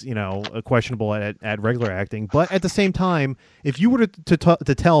he's questionable at regular acting. But at the same time, if you were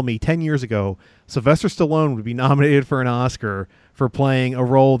to tell me 10 years ago Sylvester Stallone would be nominated for an Oscar for playing a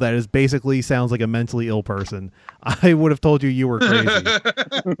role that is basically sounds like a mentally ill person, I would have told you were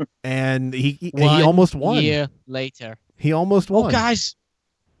crazy. And he almost won. 1 year later, he almost won. Oh, guys.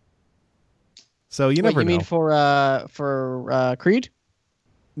 So you never know. You mean for Creed?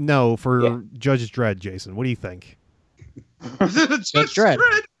 No, for Judge Dredd, Jason. What do you think? Judge Dredd.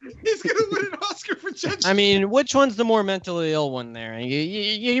 He's gonna win an Oscar for Judge. I mean, which one's the more mentally ill one there?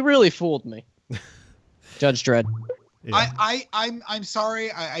 You really fooled me. Judge Dredd. Yeah. I'm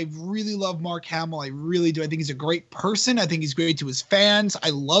sorry. I really love Mark Hamill. I really do. I think he's a great person. I think he's great to his fans.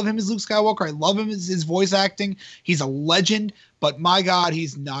 I love him as Luke Skywalker. I love him as his voice acting. He's a legend. But my God,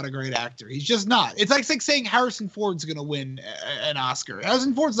 he's not a great actor. He's just not. It's like saying Harrison Ford's going to win an Oscar.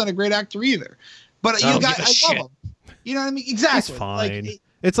 Harrison Ford's not a great actor either. But I love him. You know what I mean? Exactly. He's fine. Like,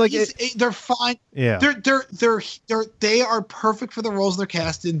 it's like they're fine. Yeah. They are perfect for the roles they're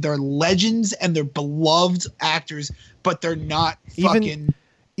cast in. They're legends and they're beloved actors, but they're not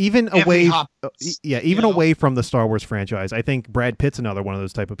even away. Away from the Star Wars franchise. I think Brad Pitt's another one of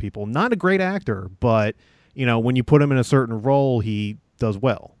those type of people. Not a great actor, but when you put him in a certain role, he does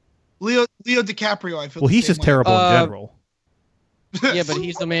well. Leo DiCaprio, I feel. Well, he's just terrible in general. Yeah, but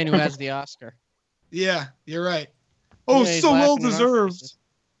he's the man who has the Oscar. Yeah, you're right. Oh, Yeah, so well deserved.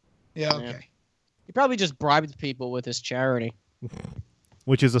 Yeah, okay. Yeah. He probably just bribed people with his charity.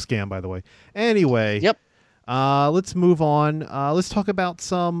 Which is a scam, by the way. Anyway. Yep. Let's move on. Let's talk about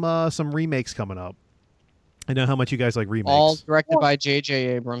some remakes coming up. I know how much you guys like remakes. All directed by J.J.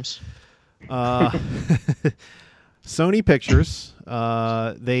 Abrams. Sony Pictures,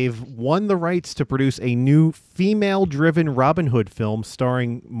 they've won the rights to produce a new female-driven Robin Hood film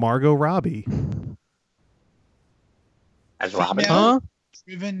starring Margot Robbie. As Robin? Huh?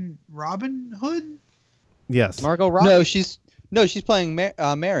 Driven Robin Hood? Yes. Margot Robbie? No, she's playing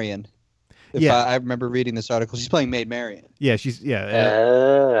Marion. I remember reading this article. She's playing Maid Marian. Yeah,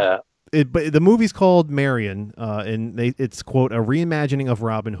 but the movie's called Marion, and it's, quote, a reimagining of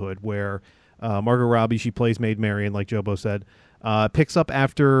Robin Hood, where Margot Robbie, she plays Maid Marian, like Jobo said, picks up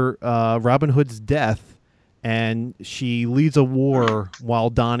after Robin Hood's death, and she leads a war while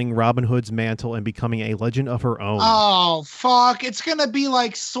donning Robin Hood's mantle and becoming a legend of her own. Oh, fuck. It's going to be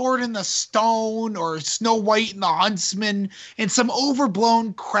like Sword in the Stone or Snow White and the Huntsman and some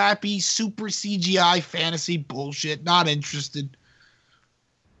overblown, crappy, super CGI fantasy bullshit. Not interested.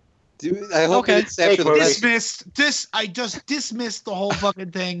 Dude, I hope it's after the dismissed. I just dismissed the whole fucking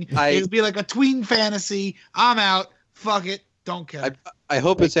thing. It would be like a tween fantasy. I'm out. Fuck it. Don't care. I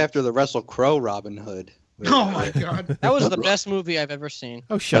hope it's after the Russell Crowe Robin Hood. Oh my God. That was the best movie I've ever seen.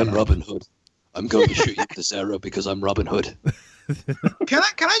 Oh, shut up. Robin Hood. I'm going to shoot you with this arrow because I'm Robin Hood. Can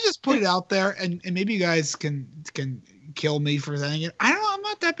I just put it out there, and maybe you guys can kill me for saying it. I'm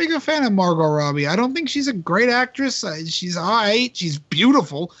not that big a fan of Margot Robbie. I don't think she's a great actress. She's all right. She's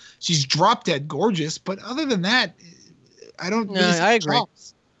beautiful. She's drop dead gorgeous. But other than that, I don't. No, I agree.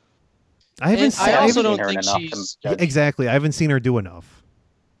 I also don't think she's exactly. I haven't seen her do enough.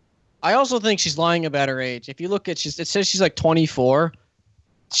 I also think she's lying about her age. If you look at, it says she's like 24.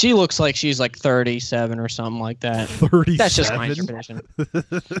 She looks like she's like 37 or something like that. 37? That's just my interpretation. Where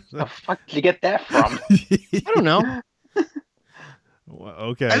the fuck did you get that from? I don't know.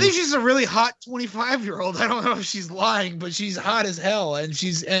 Okay. I think she's a really hot 25-year-old. I don't know if she's lying, but she's hot as hell, and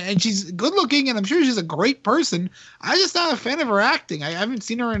she's good looking, and I'm sure she's a great person. I'm just not a fan of her acting. I haven't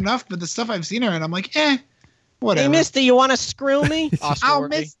seen her enough, but the stuff I've seen her in, I'm like, whatever. Hey, mister, you want to screw me?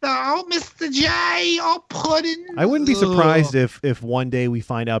 Mr. J, pudding. I wouldn't be surprised if one day we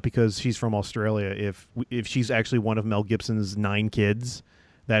find out, because she's from Australia, if she's actually one of Mel Gibson's 9 kids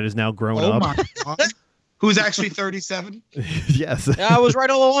that is now grown up. My God. Who's actually 37? Yes. I was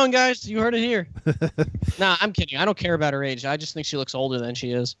right all along, guys. You heard it here. Nah, I'm kidding. I don't care about her age. I just think she looks older than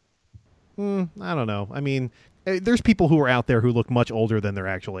she is. I don't know. I mean, there's people who are out there who look much older than their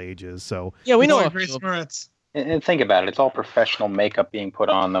actual age is. So yeah, we know. Grace Moretz. And think about it. It's all professional makeup being put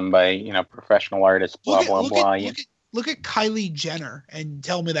on them by, professional artists, blah, blah, blah. Look at Kylie Jenner and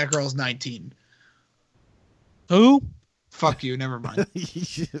tell me that girl's 19. Who? Fuck you. Never mind.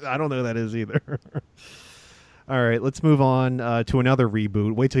 I don't know who that is either. All right, let's move on to another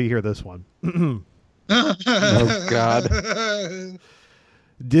reboot. Wait till you hear this one. Oh, God.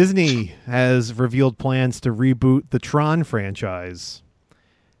 Disney has revealed plans to reboot the Tron franchise,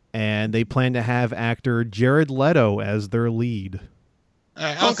 and they plan to have actor Jared Leto as their lead. All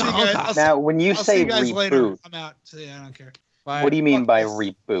right, I'll see you guys. Now, when you I'll see say you guys later. reboot, I'm out. So yeah, I don't care. what do you mean Fuck by this.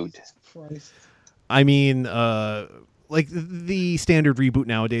 reboot? Christ. I mean, like the standard reboot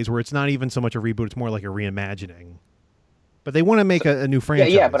nowadays, where it's not even so much a reboot; it's more like a reimagining. But they want to make a new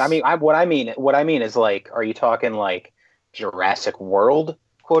franchise. Yeah, but I mean, what I mean is like, are you talking like Jurassic World,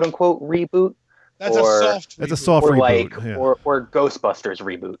 quote unquote, reboot? That's or, a soft. That's a reboot. soft or reboot. like, Yeah. or Ghostbusters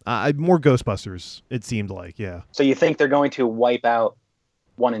reboot. More Ghostbusters. It seemed like, yeah. So you think they're going to wipe out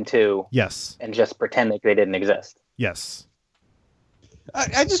 1 and 2 Yes. and just pretend like they didn't exist? Yes.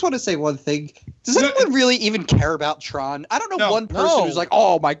 I just want to say one thing. Does anyone really even care about Tron? I don't know No. one person who's like,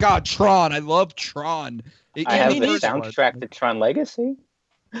 "Oh my God, Tron! I love Tron." I have me the neither. soundtrack to Tron Legacy.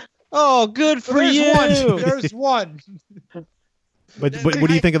 Oh, good for There's you. one. There's one. But what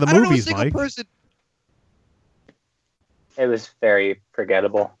do you think of the I don't know a movies, single Mike? person. It was very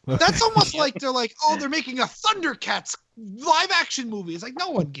forgettable. That's almost like they're like, oh, they're making a Thundercats live action movie. It's like no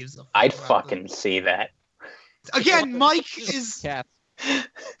one gives a fuck. I'd about fucking see that. that. Again, Mike is. Cats.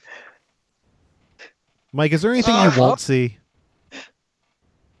 Mike, is there anything you won't see?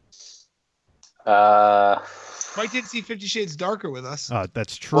 Mike didn't see 50 Shades Darker with us.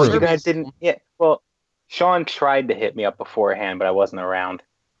 That's true. Well, you guys didn't. Yeah. Well, Sean tried to hit me up beforehand, but I wasn't around.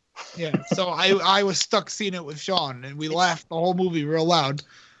 Yeah, so I was stuck seeing it with Sean, and we laughed the whole movie real loud.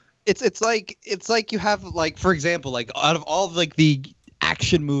 It's like you have like, for example, like out of all of, like the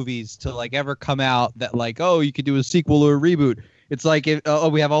action movies to like ever come out that like, oh, you could do a sequel or a reboot. It's like,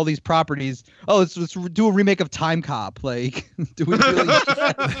 we have all these properties. Oh, let's do a remake of Time Cop. Like, do we really?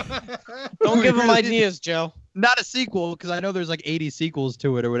 Don't give them ideas, Joe. Not a sequel, because I know there's like 80 sequels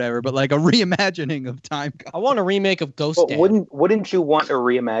to it or whatever, but like a reimagining of Time Cop. I want a remake of Ghost But Dad. wouldn't you want a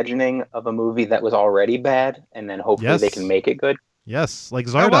reimagining of a movie that was already bad, and then hopefully they Yes. can make it good? Yes, like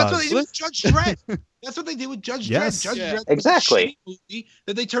Yeah, well, that's what they Zardoz. did with Judge Dredd. That's what they did with Judge Yes. Dredd. Judge Yeah. Dredd was Exactly. a shitty movie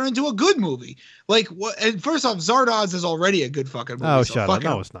that they turned into a good movie. Like what? And first off, Zardoz is already a good fucking movie. Oh, so shut fuck up.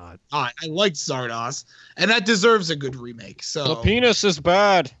 No, it. it's not. I liked Zardoz, and that deserves a good remake. So The penis is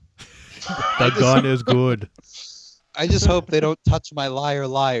bad. The gun is good. I just hope they don't touch my Liar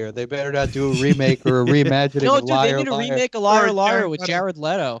Liar. They better not do a remake or a reimagining No, of dude, Liar they need to Liar. remake a Liar Or Liar Jared with Leto. Jared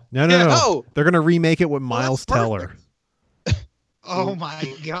Leto. No, no, Yeah, no. no. They're going to remake it with Miles that's Teller. oh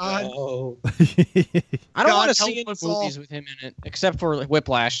my god. Oh. I don't God want to help see any us all. movies with him in it, except for like,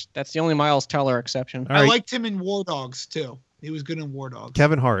 Whiplash. That's the only Miles Teller exception. All I right, liked him in War Dogs too. He was good in War Dogs.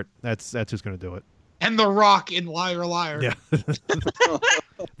 Kevin Hart. That's who's going to do it. And The Rock in Liar Liar. Yeah.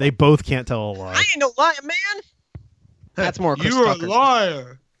 They both can't tell a lie. I ain't no liar, man. That's more Chris You're Tucker. a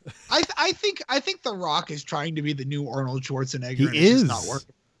liar. I think The Rock is trying to be the new Arnold Schwarzenegger. He and it's just is. not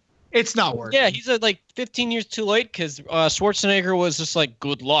working. It's not working. Yeah, he's like 15 years too late because Schwarzenegger was just like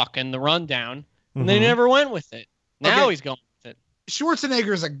good luck in the rundown, and they Mhm. never went with it. Now Okay. he's going with it.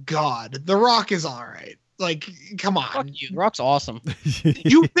 Schwarzenegger's a god. The Rock is all right. Like, come Fuck on. you. The Rock's awesome.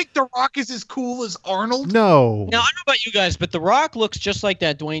 You think The Rock is as cool as Arnold? No. Now I don't know about you guys, but The Rock looks just like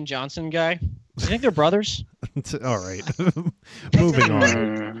that Dwayne Johnson guy. You think they're brothers? All right. Moving on.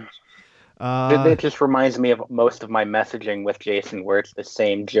 Mm. Uh, It just reminds me of most of my messaging with Jason, where it's the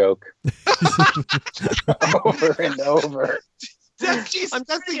same joke over and over. That's, Jesus, I'm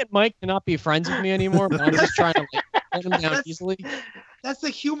trying that's, to the, get Mike to not be friends with me anymore, but I'm just trying to like, hold him down easily. that's the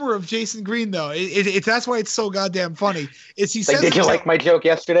humor of Jason Green, though. It's that's why it's so goddamn funny. Is he Like, says did you a like joke, my joke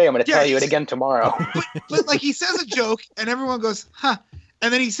yesterday? I'm going to Yeah, tell you it it's- again tomorrow. but like he says a joke and everyone goes, huh.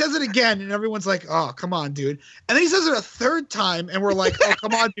 And then he says it again and everyone's like, oh, come on, dude. And then he says it a third time and we're like, oh,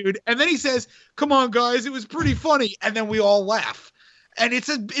 come on, dude. And then he says, come on, guys, it was pretty funny. And then we all laugh. And it's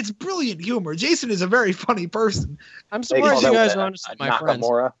brilliant humor. Jason is a very funny person. I'm They call surprised you that guys a- are honestly a my friends.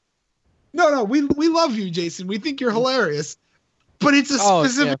 Nakamura. No, we love you, Jason. We think you're hilarious. But it's a Oh,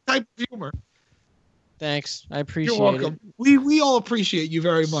 specific type of humor. Thanks, I appreciate You're welcome. it. We all appreciate you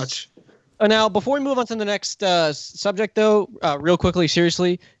very much. Now, before we move on to the next subject, though, real quickly,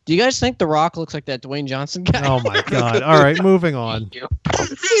 seriously, do you guys think The Rock looks like that Dwayne Johnson guy? oh my God. All right, moving on.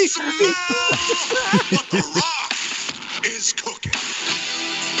 is cooking.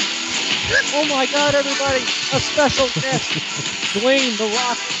 Oh my God, everybody! A special guest, Dwayne The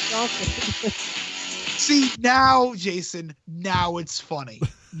Rock Johnson. See, now, Jason, now it's funny.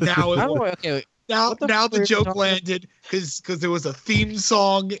 Now How it do I, okay, now what the now fuck the are you joke talking- landed because there was a theme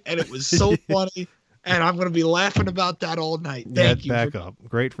song and it was so funny. And I'm gonna be laughing about that all night. Thank you. Back up.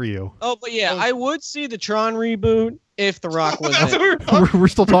 Great for you. oh, but yeah, I would see the Tron reboot if The Rock was That's in what it. we're talking- We're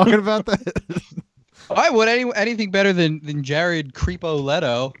still talking about that. I would anything better than Jared Creepo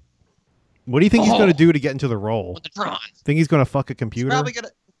Leto. What do you think he's going to do to get into the role? With the Tron. Think he's going to fuck a computer? Probably gonna.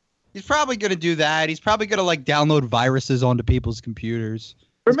 He's probably gonna do that. He's probably gonna like download viruses onto people's computers.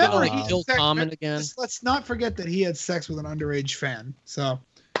 Remember, gonna kill Common again. Let's not forget that he had sex with an underage fan. So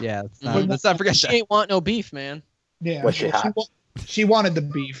Yeah, let's not forget She that. ain't want no beef, man. yeah, Was she hot? she wanted the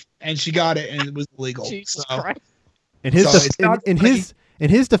beef, and she got it, and it was illegal. Jesus So Christ. In his So def- it's not in funny.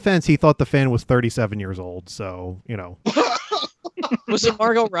 his defense, he thought the fan was 37 years old. So Was it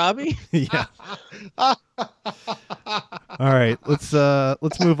Margot Robbie? yeah. All right, let's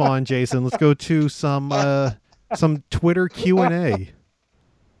move on, Jason. Let's go to some Twitter Q&A.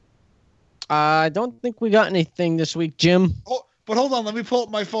 I don't think we got anything this week, Jim. Oh, but hold on, let me pull up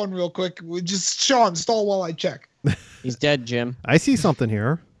my phone real quick. Sean, stall while I check. He's dead, Jim. I see something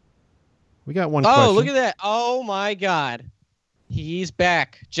here. We got one Oh, question. look at that. Oh, my God. He's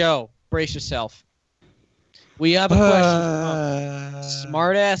back. Joe, brace yourself. We have a question.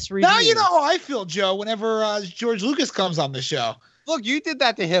 Smart-ass review. Now you know how I feel, Joe, whenever George Lucas comes on the show. Look, you did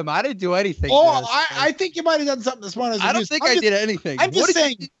that to him. I didn't do anything. Oh, I think you might have done something this morning. I don't think I did anything. I'm just What did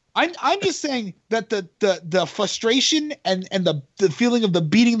saying. you- I'm just saying that the frustration and the feeling of the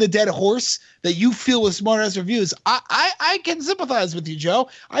beating the dead horse that you feel with smart ass reviews, I can sympathize with you, Joe.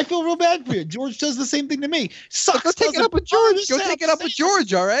 I feel real bad for you. George does the same thing to me. Sucks. Go take it up with George. Go take it up with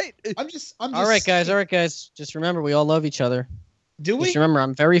George. All right. I'm just. All right, guys. Just remember, we all love each other. Do we? Just remember,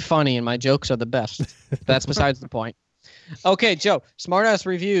 I'm very funny and my jokes are the best. That's besides the point. Okay, Joe, Smartass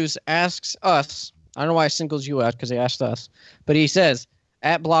Reviews asks us, I don't know why I singles you out because he asked us, but he says,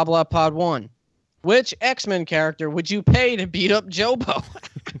 at blah blah pod 1, which X-Men character would you pay to beat up Jobo?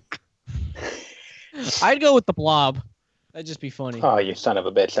 I'd go with the Blob. That'd just be funny. Oh, you son of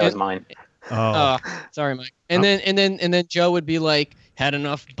a bitch! That was mine. Oh, Sorry, Mike. And then Joe would be like, had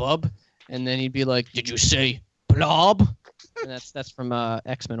enough, bub? And then he'd be like, did you say blob? And that's from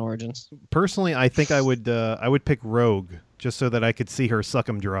X-Men Origins. personally, I think I would pick Rogue just so that I could see her suck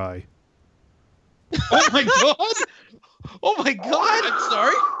him dry. Oh my god! Oh my god! I'm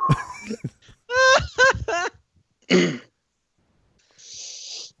sorry.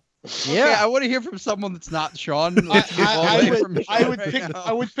 Yeah. Okay, I want to hear from someone that's not Sean. Let's move all the way from I Sean would right pick. now.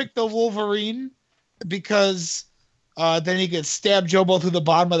 I would pick the Wolverine because then he could stab Jobo through the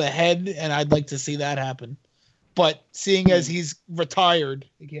bottom of the head, and I'd like to see that happen. But seeing as he's retired,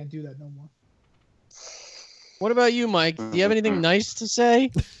 he can't do that no more. What about you, Mike? Do you have anything nice to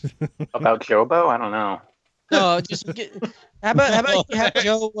say? About Jobo? I don't know. No, just how about you have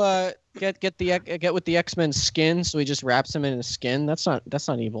Joe get with the X-Men skin, so he just wraps him in his skin. That's not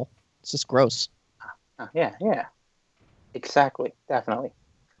evil. It's just gross. Yeah. Exactly. Definitely.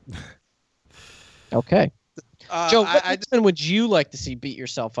 Okay, Joe, what I X-Men would you like to see beat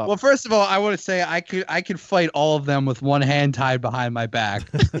yourself up? Well, first of all, I want to say I could fight all of them with one hand tied behind my back.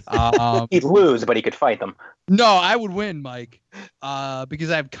 He'd lose, but he could fight them. No, I would win, Mike, because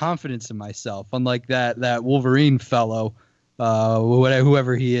I have confidence in myself, unlike that Wolverine fellow,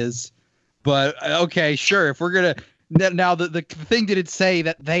 whoever he is. But okay, sure. If we're gonna now, the thing didn't say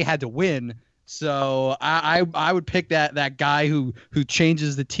that they had to win, so I would pick that guy who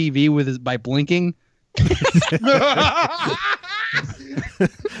changes the TV by blinking.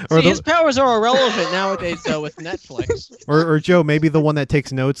 See, his powers are irrelevant nowadays, though, with Netflix. or Joe, maybe the one that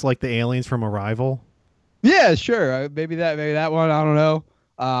takes notes like the aliens from Arrival. Yeah, sure. Maybe that one. I don't know.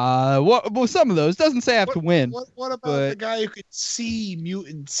 Well, some of those doesn't say I have to win. What about but- the guy who could see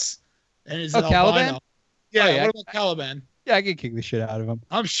mutants and is Oh, an albino? Caliban? Yeah, Oh, yeah. what about Caliban? Yeah, I could kick the shit out of him.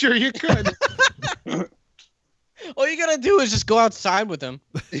 I'm sure you could. All you gotta do is just go outside with him.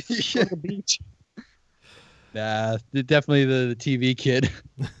 Go to the beach. Nah, definitely the TV kid.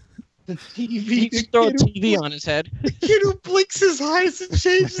 The You TV. just throw a TV on his head. The kid who blinks his eyes and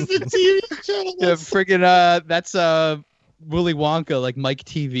changes the TV channel. Yeah, friggin' that's Willy Wonka, like Mike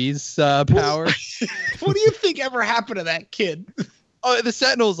TV's power. What do you think ever happened to that kid? Oh, the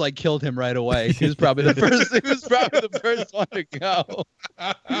Sentinels like killed him right away. He was probably the first. He was probably the first one to go.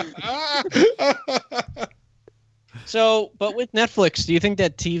 So, but with Netflix, do you think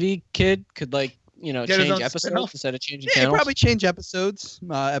that TV kid could Get his change own episodes spin-off? instead of changing Yeah, he'd channels? probably change episodes,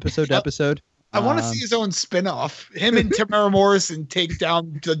 episode to episode. I want to see his own spin-off. Him and Tamara Morrison take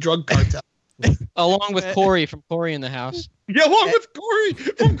down the drug cartel. Along with Corey from Corey in the House. Yeah, along with Corey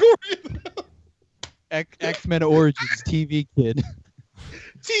from Corey. X-Men Origins TV kid.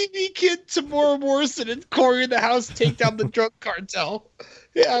 TV kid, Tamara Morrison, and Corey in the House take down the drug cartel.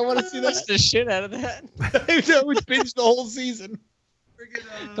 Yeah, I want to see That's that. the shit out of that. I would binge the whole season.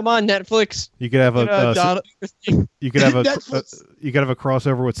 Come on, Netflix. You could have a Donald, you could have a Netflix. you could have a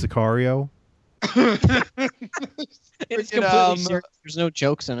crossover with Sicario. It's Freaking, completely serious. There's no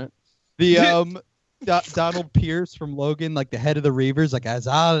jokes in it. the Donald Pierce from Logan, like the head of the Reavers, like, as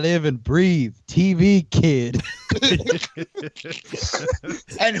I live and breathe, TV kid.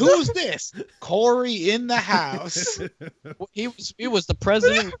 And who's this? Corey in the house. He was the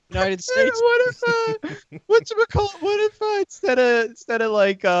president of the United States. What if instead of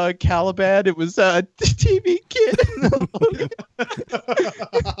like Caliban, it was TV kid?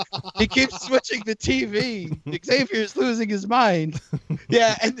 He keeps switching the TV. Xavier's losing his mind.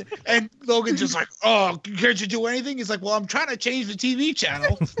 Yeah, and Logan's just like, oh, can't you do anything? He's like, well, I'm trying to change the TV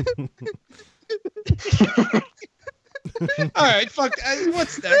channel. All right, fuck.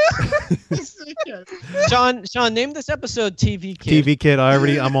 What's next? Sean, name this episode TV Kid. TV Kid.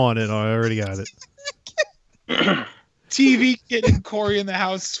 I'm on it. I already got it. TV Kid and Corey in the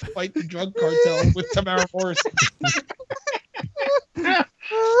house fight the drug cartel with Tamara Morrison.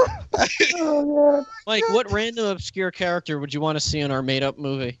 Mike, what random obscure character would you want to see in our made-up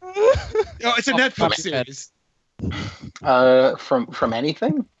movie? No, it's a Netflix series. From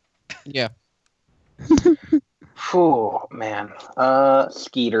anything? Yeah. Oh man,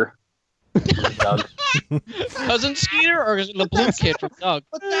 Skeeter. Doug. Cousin Skeeter or is it the blue kid from Doug?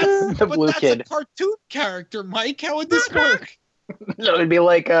 But that's, The blue kid. a cartoon character, Mike. How would this work? No, it'd be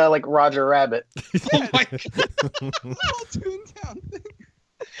like Roger Rabbit. Oh my God. Toontown thing.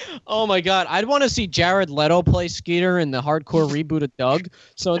 Oh my God, I'd want to see Jared Leto play Skeeter in the hardcore reboot of Doug.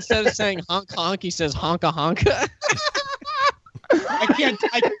 So instead of saying honk honk, he says honka honka.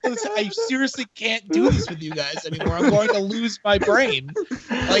 I seriously can't do this with you guys anymore. I'm going to lose my brain.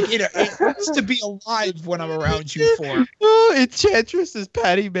 Like, it wants to be alive when I'm around you four. Oh, Enchantress is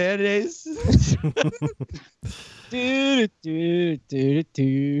Patty Mayonnaise.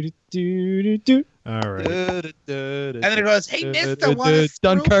 All right. And then it goes, hey, mister, wanna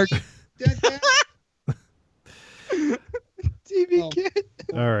screw Dunkirk. me? TV Oh. kid.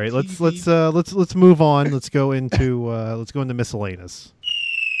 All right. Let's move on. Let's go into miscellaneous.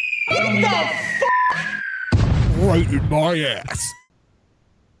 Right in my ass.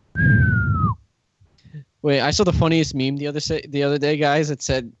 Wait, I saw the funniest meme the other day, guys. It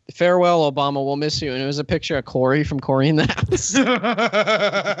said, "Farewell, Obama, we'll miss you," and it was a picture of Corey from Corey in the House. That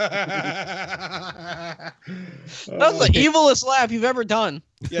was the evilest laugh you've ever done.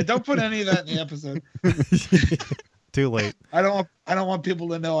 Yeah, don't put any of that in the episode. Too late. I don't want people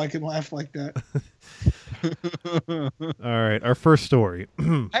to know I can laugh like that. All right. Our first story.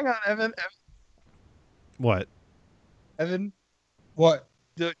 Hang on, Evan. What? Evan, What?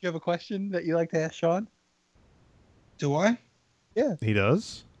 do you have a question that you like to ask Sean? Do I? He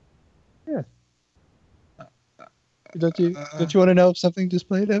does? Don't you want to know if something just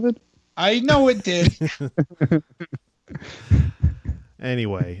played, Evan? I know it did.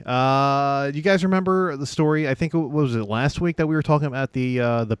 Anyway, you guys remember the story? I think was it last week that we were talking about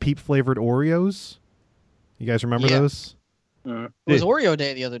the peep flavored Oreos? You guys remember Yeah. those? It was Oreo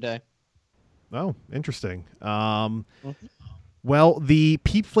Day the other day. Oh, interesting. Well, the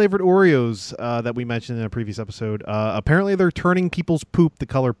peep flavored Oreos that we mentioned in a previous episode, apparently they're turning people's poop the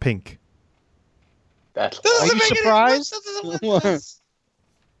color pink. That's Are you surprised?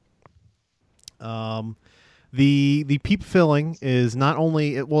 The peep filling is not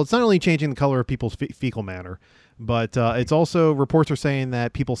only it's not only changing the color of people's fecal matter, but it's also, reports are saying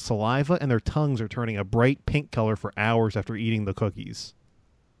that people's saliva and their tongues are turning a bright pink color for hours after eating the cookies.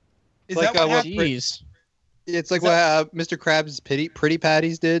 Is Like, that what what- happened? Jeez. It's like what Mr. Krabs' pretty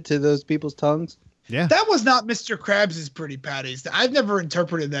patties did to those people's tongues. Yeah. That was not Mr. Krabs' Pretty Patties. I've never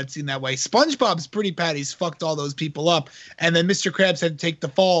interpreted that scene that way. SpongeBob's Pretty Patties fucked all those people up, and then Mr. Krabs had to take the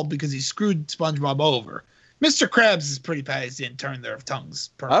fall because he screwed SpongeBob over. Mr. Krabs' Pretty Patties didn't turn their tongues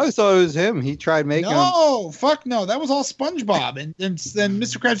I purple. always thought it was him. He tried making them. No, fuck no. That was all SpongeBob, and then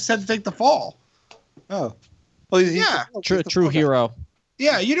Mr. Krabs had to take the fall. Oh. Well, Yeah. True hero.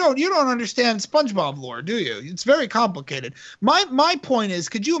 Yeah, you don't understand SpongeBob lore, do you? It's very complicated. My point is,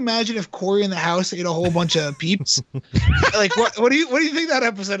 could you imagine if Corey in the House ate a whole bunch of peeps? Like what do you think that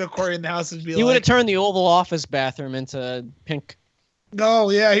episode of Corey in the House would be He would have like? turned the Oval Office bathroom into pink.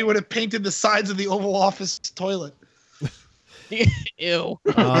 Oh yeah, he would have painted the sides of the Oval Office toilet. Ew.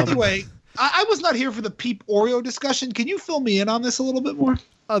 Anyway, I was not here for the Peep Oreo discussion. Can you fill me in on this a little bit more?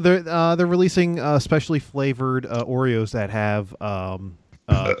 They're releasing specially flavored Oreos that have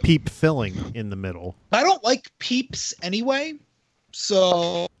peep filling in the middle. I don't like Peeps anyway,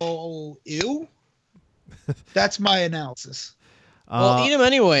 so ew. That's my analysis. Well, eat them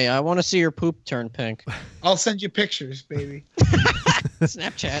anyway. I want to see your poop turn pink. I'll send you pictures, baby.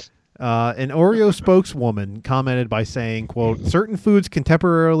 Snapchat. An Oreo spokeswoman commented by saying, quote, "Certain foods can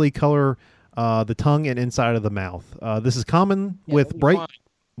temporarily color the tongue and inside of the mouth. This is common with that'll be bright..." fine.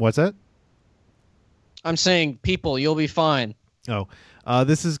 What's that? I'm saying, people, you'll be fine. Oh,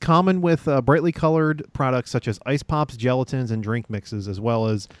 this is common with brightly colored products such as ice pops, gelatins, and drink mixes, as well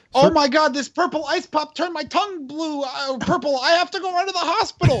as. Oh my God! This purple ice pop turned my tongue blue, purple. I have to go run to the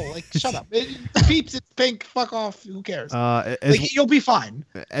hospital. Like, shut up! Peeps, it's pink. Fuck off. Who cares? You'll be fine.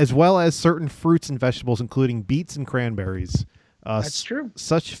 As well as certain fruits and vegetables, including beets and cranberries. That's true.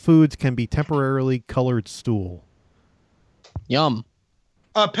 Such foods can be temporarily colored stool. Yum.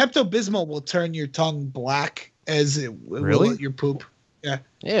 Pepto-Bismol will turn your tongue black as it will your poop. Yeah.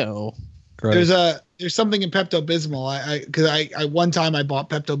 Ew. Gross. There's something in Pepto-Bismol. Because I one time I bought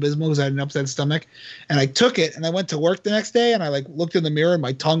Pepto-Bismol because I had an upset stomach, and I took it and I went to work the next day and I looked in the mirror and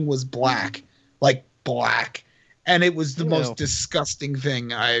my tongue was black, like black, and it was the most disgusting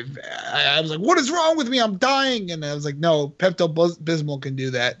thing I was like, what is wrong with me? I'm dying, and I was like, no, Pepto-Bismol can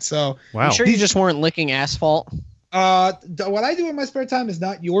do that. So wow. You sure you just weren't licking asphalt? What I do in my spare time is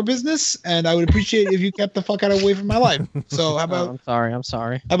not your business, and I would appreciate if you kept the fuck away from my life. So how about? I'm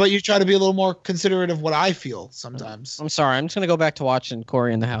sorry. How about you try to be a little more considerate of what I feel sometimes? I'm sorry. I'm just gonna go back to watching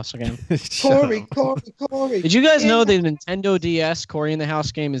Corey in the House again. Corey. Did you guys know the Nintendo DS Corey in the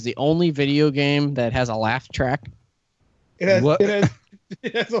House game is the only video game that has a laugh track? It has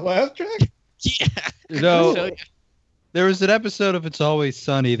a laugh track? Yeah. No. There was an episode of It's Always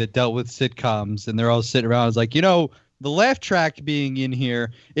Sunny that dealt with sitcoms, and they're all sitting around. It's like, the laugh track being in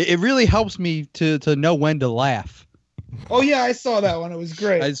here, it really helps me to know when to laugh. Oh, yeah, I saw that one. It was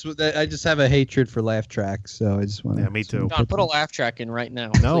great. I just have a hatred for laugh tracks, so I just want to... Yeah, me too. John, put a laugh track in right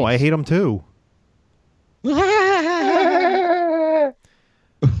now. No, please. I hate them too. There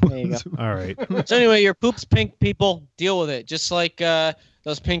you go. All right. So anyway, your poop's pink, people. Deal with it. Just like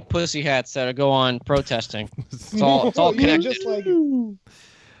those pink pussy hats that go on protesting. It's all connected. Just like All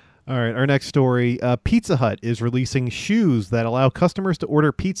right, our next story. Pizza Hut is releasing shoes that allow customers to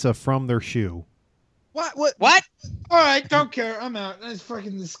order pizza from their shoe. What? What? All right, don't care. I'm out. This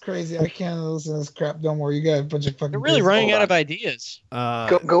is crazy. I can't listen to this crap. Don't worry. You got a bunch of fucking... They're really running out of ideas.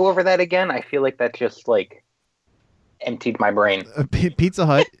 Go over that again. I feel like that just emptied my brain. Pizza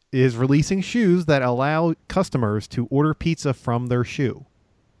Hut is releasing shoes that allow customers to order pizza from their shoe.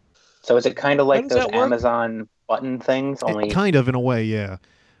 So is it kind of like does those that work? Amazon button things? Only Kind of, in a way, yeah.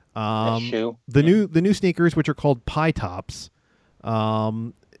 a shoe. The new sneakers, which are called Pie Tops,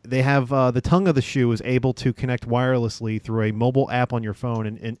 they have the tongue of the shoe is able to connect wirelessly through a mobile app on your phone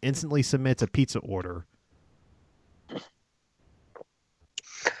and instantly submits a pizza order.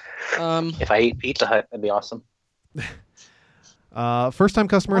 If I ate Pizza Hut, that'd be awesome. First-time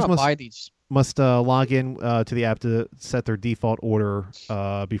customers buy these. must log in to the app to set their default order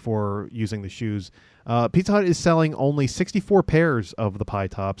before using the shoes. Pizza Hut is selling only 64 pairs of the Pie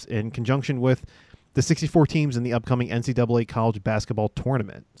Tops in conjunction with the 64 teams in the upcoming NCAA college basketball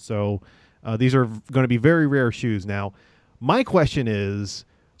tournament. So these are going to be very rare shoes. Now, my question is,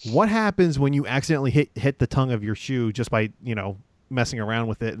 what happens when you accidentally hit the tongue of your shoe just by, messing around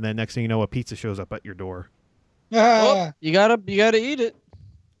with it, and then next thing you know, a pizza shows up at your door? Well, you gotta eat it.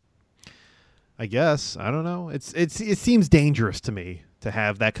 I guess. I don't know. It seems dangerous to me to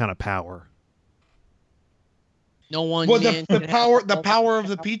have that kind of power. No one. Well, the power of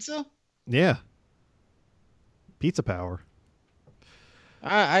the pizza. Yeah. Pizza power.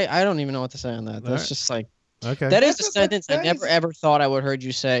 I don't even know what to say on that. That's right. just like Okay. that is a sentence I never ever thought I would heard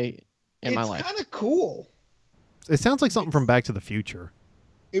you say in my life. It's kind of cool. It sounds like something from Back to the Future.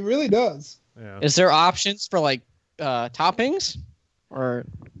 It really does. Yeah. Is there options for toppings or?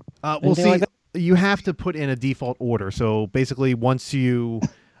 We'll see. Like you have to put in a default order. So basically, once you,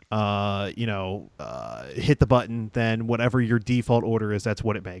 hit the button, then whatever your default order is, that's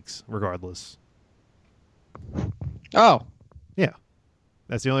what it makes, regardless. Oh, yeah,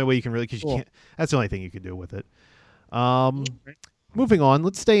 that's the only way you can really. Cause cool. you can't. That's the only thing you can do with it. Moving on,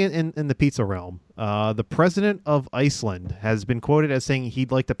 let's stay in the pizza realm. The president of Iceland has been quoted as saying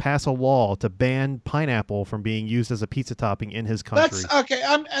he'd like to pass a law to ban pineapple from being used as a pizza topping in his country. That's okay.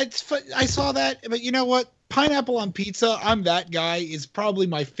 I saw that, but you know what? Pineapple on pizza, I'm that guy, is probably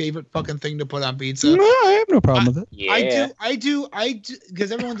my favorite fucking thing to put on pizza. No, I have no problem with it. Yeah. I do,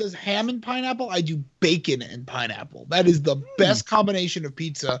 because everyone does ham and pineapple. I do bacon and pineapple. That is the best combination of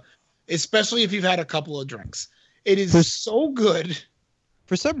pizza, especially if you've had a couple of drinks. It is so good.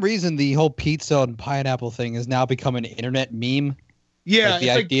 For some reason, the whole pizza and pineapple thing has now become an internet meme. Yeah,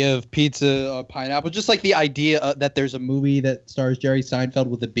 the idea of pizza pineapple, just like the idea that there's a movie that stars Jerry Seinfeld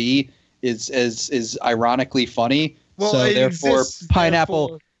with a bee is ironically funny. Well, so therefore,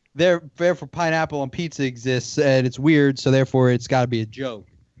 pineapple, therefore pineapple on pizza exists, and it's weird. So therefore, it's got to be a joke.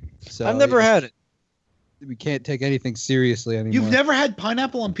 So I've never had it. We can't take anything seriously anymore. You've never had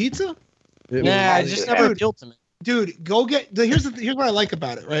pineapple on pizza? Nah, it just never appealed to me. Dude, go get here's what I like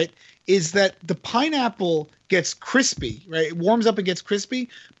about it, right? Is that the pineapple gets crispy, right? It warms up and gets crispy,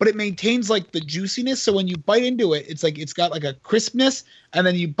 but it maintains like the juiciness. So when you bite into it, it's like it's got like a crispness, and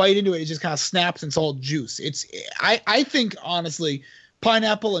then you bite into it, it just kind of snaps and it's all juice. I think honestly,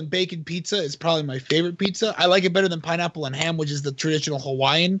 pineapple and bacon pizza is probably my favorite pizza. I like it better than pineapple and ham, which is the traditional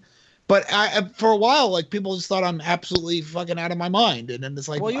Hawaiian. But for a while, like people just thought I'm absolutely fucking out of my mind, and then it's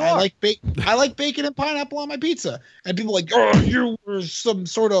like Well, you I are. like bacon and pineapple on my pizza, and people are like, oh, you're some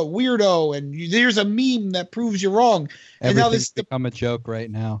sort of weirdo, and there's a meme that proves you're wrong. And now Everything's become a joke right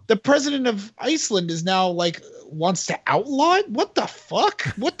now. the president of Iceland is now like wants to outlaw it. What the fuck?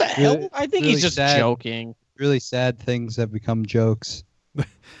 What the hell? I think Really he's just sad. joking. Really sad things have become jokes.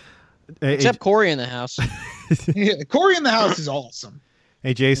 Hey, Except Corey in the house. Yeah, Corey in the house is awesome.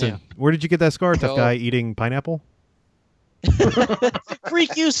 hey, Jason, Yeah. where did you get that scar? Tough Go. guy eating pineapple?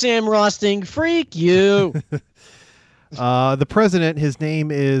 Freak you, Sam Rosting. Freak you. The president, his name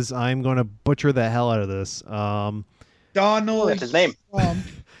is, I'm going to butcher the hell out of this. Donald. That's his name.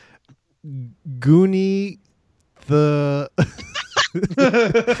 Goonie the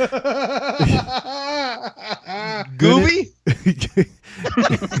Gooby?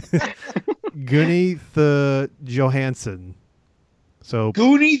 Goonie the Johansson. So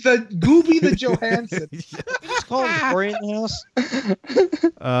Gooby the Johansson. You just call him Corey in the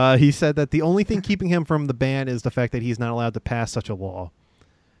house? he said that the only thing keeping him from the ban is the fact that he's not allowed to pass such a law.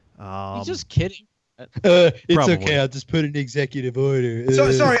 He's just kidding. It's Probably. okay. I'll just put an executive order.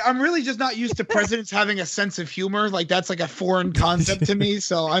 So sorry, I'm really just not used to presidents having a sense of humor. Like that's like a foreign concept to me.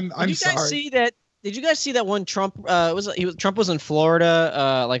 So I'm Did you guys sorry. see that? Did you guys see that one Trump? Trump was in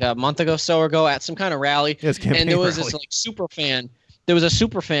Florida like a month ago, so ago at some kind of rally, Yes, campaign and there was rally. this like super fan. There was a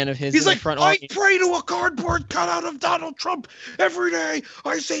super fan of his. He's in the like, front I audience. pray to a cardboard cutout of Donald Trump every day.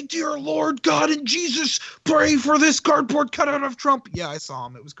 I say, dear Lord God and Jesus, pray for this cardboard cutout of Trump. Yeah, I saw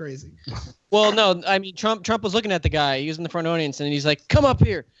him. It was crazy. Well, no, I mean Trump was looking at the guy. He was in the front audience, and he's like, "Come up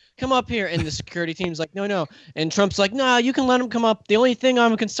here, come up here." And the security team's like, "No." And Trump's like, "Nah, you can let him come up. The only thing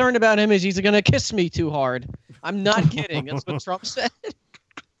I'm concerned about him is he's gonna kiss me too hard." I'm not kidding. That's what Trump said.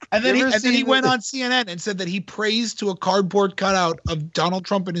 And then, You he, ever and then he seen went the- on CNN and said that he prays to a cardboard cutout of Donald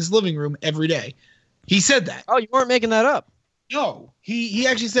Trump in his living room every day. He said that. Oh, you weren't making that up. No, he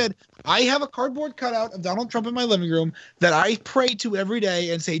actually said, I have a cardboard cutout of Donald Trump in my living room that I pray to every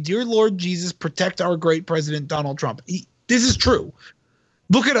day and say, dear Lord Jesus, protect our great president, Donald Trump. This is true.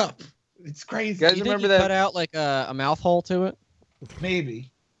 Look it up. It's crazy. Guys, You think remember he that? cut out like a mouth hole to it? Maybe.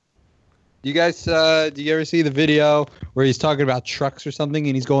 You guys, do you ever see the video where he's talking about trucks or something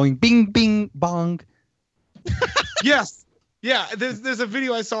and he's going bing, bing, bong? Yes. Yeah, there's a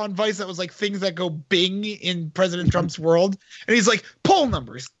video I saw on Vice that was like things that go bing in President Trump's world. And he's like, poll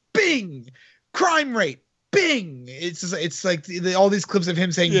numbers, bing, crime rate, bing. It's like all these clips of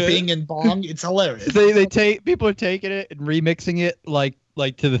him saying Yeah. bing and bong. It's hilarious. They take people are taking it and remixing it like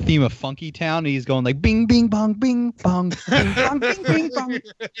to the theme of Funky Town. And he's going like bing, bing, bong, bing, bong, bing, bong, bing, bing, bong.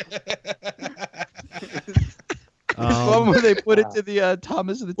 One where they put it to the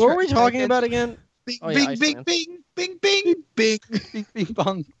Thomas of the What were we Train talking Wreck. about again? Bing, Oh, yeah, bing, Iceland. bing, bing, bing, bing, bing. Bing, bing,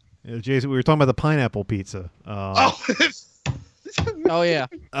 bong. Jason, we were talking about the pineapple pizza. Oh, Oh yeah.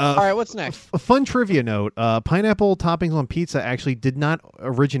 All right, what's next? A fun trivia note: pineapple toppings on pizza actually did not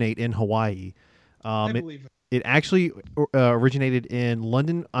originate in Hawaii. I It, believe it. it actually originated in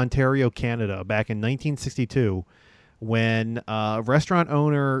London, Ontario, Canada, back in 1962, when restaurant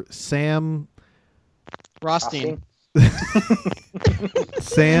owner Sam Rothstein.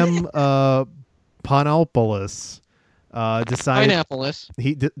 Panopoulos decided Pineapple-less.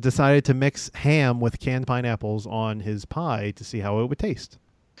 he decided to mix ham with canned pineapples on his pie to see how it would taste.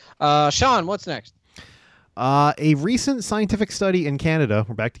 Sean, what's next? A recent scientific study in Canada,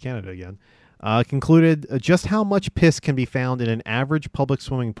 we're back to Canada again, concluded just how much piss can be found in an average public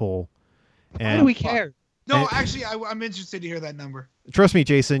swimming pool. Why And do we care? No, And- actually, I'm interested to hear that number. trust me,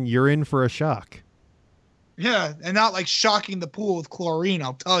 Jason, you're in for a shock. Yeah, and not like shocking the pool with chlorine,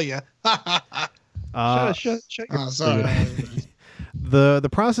 I'll tell you. Shut your Oh, sorry. The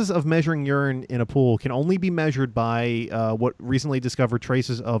process of measuring urine in a pool can only be measured by what recently discovered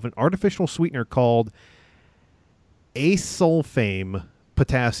traces of an artificial sweetener called asulfame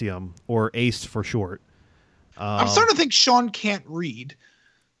potassium, or ACE for short. I'm starting to think Sean can't read.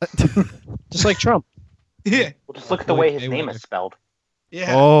 Just like Trump. Yeah, Well, just look at the way his name is spelled.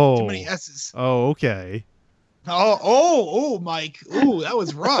 yeah. Oh. Too many S's. Oh, okay. Oh, Mike. Ooh, that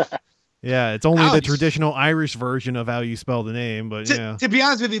was rough. Yeah, it's only the Ouch. traditional Irish version of how you spell the name, but to, yeah. to be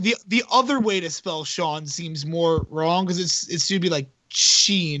honest with you, the other way to spell Sean seems more wrong because it should be like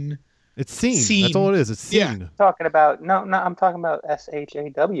Sheen. It's seen. Seen. That's all it is. It's seen. Yeah. Talking about no, I'm talking about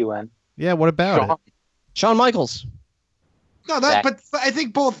SHAWN. Yeah, what about it? Shawn Michaels. No, but I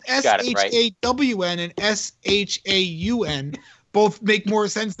think both Got it right. SHAWN and SHAUN both make more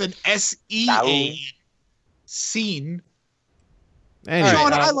sense than SEA. Scene. Anyway.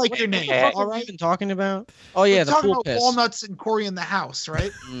 Sean, I like your name. What All are we right. even talking about? Oh yeah, We're the talking pool about piss. walnuts and Corey in the house,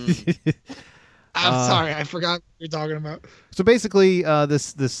 right? Mm. I'm sorry, I forgot what you're talking about. So basically,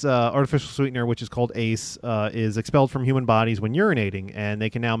 this artificial sweetener, which is called ACE, is expelled from human bodies when urinating, and they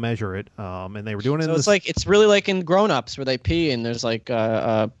can now measure it. And they were doing it. So it's really like in Grown Ups where they pee and there's like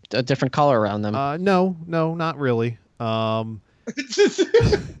a different color around them. No, not really.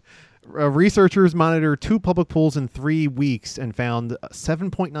 Researchers monitored 2 public pools in 3 weeks and found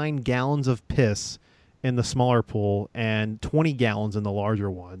 7.9 gallons of piss in the smaller pool and 20 gallons in the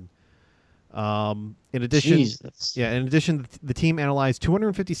larger one. In addition, the team analyzed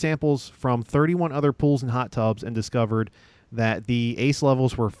 250 samples from 31 other pools and hot tubs and discovered that the ACE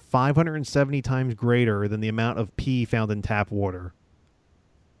levels were 570 times greater than the amount of pee found in tap water.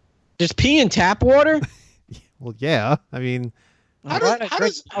 There's pee in tap water? Well, yeah. I mean, How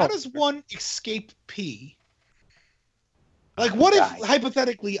does one escape pee? Like, what if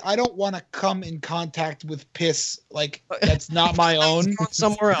hypothetically I don't want to come in contact with piss? Like, that's not my own.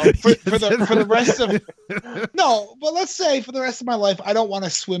 Somewhere else for the rest of no, but let's say for the rest of my life I don't want to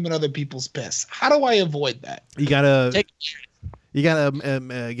swim in other people's piss. How do I avoid that? You gotta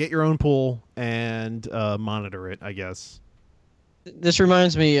get your own pool and monitor it, I guess. This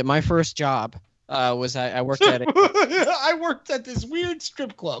reminds me of my first job. Was I worked at I worked at this weird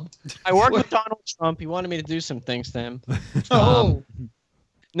strip club. I worked with Donald Trump. He wanted me to do some things to him. Oh.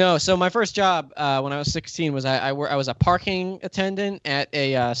 No, so my first job when I was 16 was I was a parking attendant at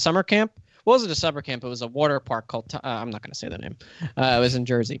a summer camp. Well, it wasn't a summer camp. It was a water park called I'm not going to say the name. It was in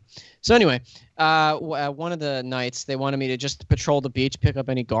Jersey. So anyway, one of the nights they wanted me to just patrol the beach, pick up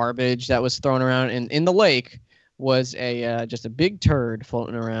any garbage that was thrown around, and in the lake was just a big turd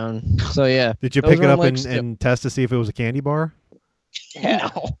floating around. So yeah. Did you pick it up and test to see if it was a candy bar? Yeah.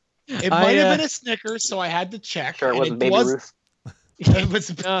 No. It might have been a Snickers, so I had to check. Sure, it wasn't Baby Ruth.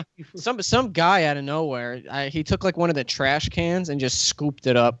 Some guy out of nowhere, he took like one of the trash cans and just scooped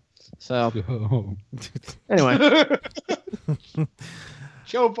it up. So anyway.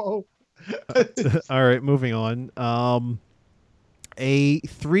 Chopo. All right, moving on. A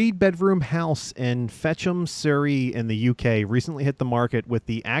 3-bedroom house in Fetcham, Surrey in the UK recently hit the market with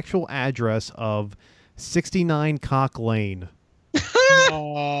the actual address of 69 Cock Lane. No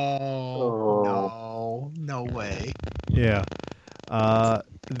way. Yeah.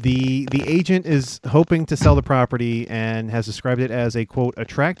 The agent is hoping to sell the property and has described it as a, quote,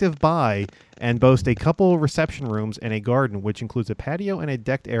 attractive buy and boasts a couple reception rooms and a garden, which includes a patio and a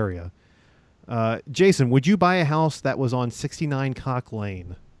decked area. Jason, would you buy a house that was on 69 Cock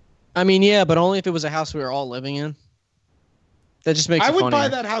Lane? I mean, yeah, but only if it was a house we were all living in. That just makes it funnier. I would buy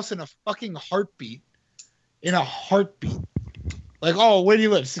that house in a fucking heartbeat. In a heartbeat. Like, oh, where do you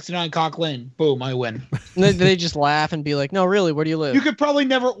live? 69 Cock Lane. Boom, I win. They just laugh and be like, no, really, where do you live? You could probably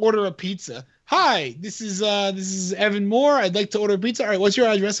never order a pizza. Hi, this is Evan Moore. I'd like to order a pizza. All right, what's your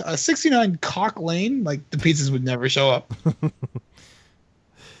address? 69 Cock Lane. Like, the pizzas would never show up.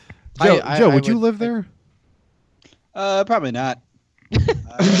 Joe, would you live there? Probably not.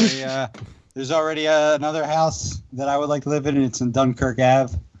 There's already another house that I would like to live in, and it's in Dunkirk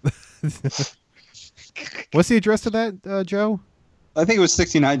Ave. What's the address to that, Joe? I think it was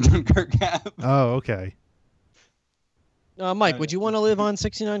 69 Dunkirk Ave. Oh, okay. Mike, would you want to live on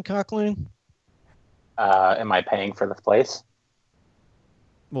 69 Cock Lane? Am I paying for the place?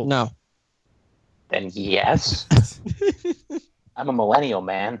 Well, no. Then yes. I'm a millennial,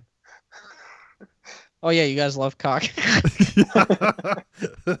 man. Oh yeah, you guys love cock.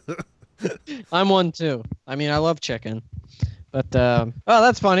 I'm one too. I mean, I love chicken, but oh,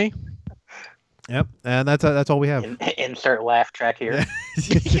 that's funny. Yep, and that's all we have. Insert laugh track here.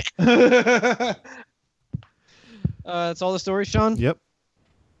 That's all the story, Sean. Yep.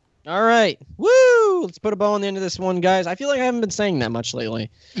 All right, woo! Let's put a bow on the end of this one, guys. I feel like I haven't been saying that much lately.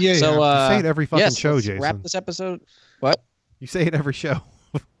 Yeah, so you say it every fucking show, let's Jason. Wrap this episode. What? You say it every show.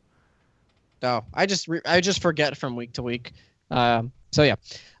 No, I just forget from week to week. So yeah,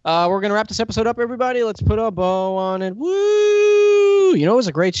 we're gonna wrap this episode up, everybody. Let's put a bow on it. Woo! You know, it was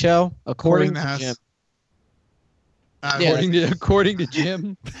a great show, according to Jim. According to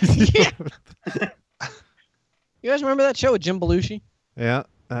Jim. Yeah. You guys remember that show with Jim Belushi? Yeah.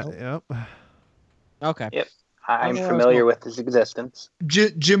 Yep. Okay. Yep. I'm familiar with his existence.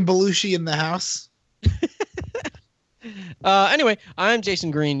 Jim Belushi in the house. Anyway, I'm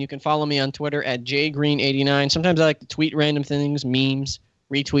Jason Green. You can follow me on Twitter at jgreen89. Sometimes I like to tweet random things, memes,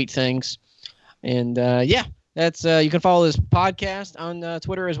 retweet things. And yeah, that's you can follow this podcast on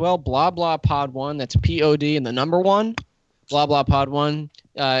Twitter as well. Blah blah pod 1. That's POD and the number 1. Blah blah pod 1.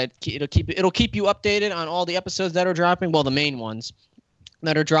 It'll keep you updated on all the episodes that are dropping. Well, the main ones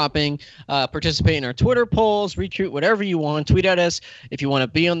that are dropping. Participate in our Twitter polls, retweet whatever you want. Tweet at us if you want to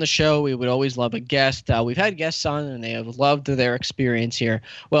be on the show. We would always love a guest. We've had guests on, and they have loved their experience here.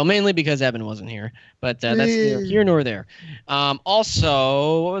 Well, mainly because Evan wasn't here, but that's neither here nor there.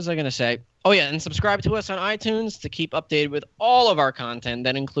 Also, what was I going to say? Oh, yeah, and subscribe to us on iTunes to keep updated with all of our content.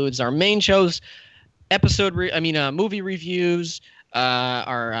 That includes our main shows, movie reviews,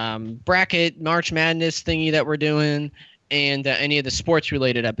 our bracket March Madness thingy that we're doing, and any of the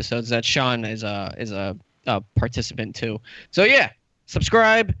sports-related episodes that Sean is a participant to. So yeah,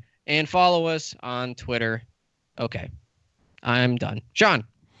 subscribe and follow us on Twitter. Okay, I'm done. Sean.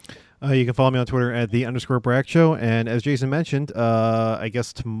 You can follow me on Twitter at @the_Brack Show. And as Jason mentioned, I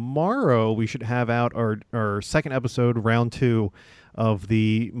guess tomorrow we should have out our second episode, round 2 of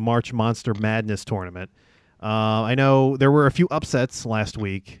the March Monster Madness tournament. I know there were a few upsets last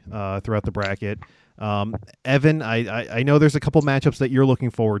week throughout the bracket. Evan, I know there's a couple matchups that you're looking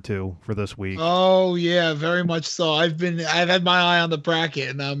forward to for this week. Oh yeah, very much so. I've had my eye on the bracket,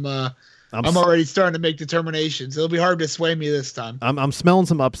 and I'm already starting to make determinations. It'll be hard to sway me this time. I'm smelling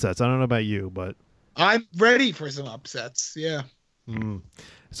some upsets. I don't know about you, but I'm ready for some upsets. Yeah.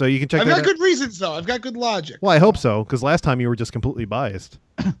 So you can check. I've got good reasons though. I've got good logic. Well, I hope so, because last time you were just completely biased.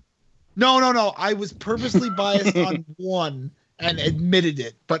 No. I was purposely biased on one and admitted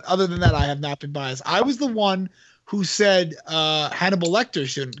it. But other than that, I have not been biased. I was the one who said Hannibal Lecter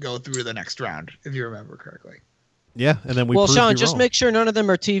shouldn't go through the next round, if you remember correctly. Yeah, and then Well, Sean, just make sure none of them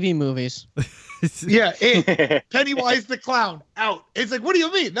are TV movies. Yeah, Pennywise the Clown, out. It's like, what do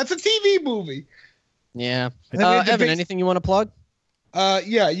you mean? That's a TV movie. Yeah. Evan, anything you want to plug?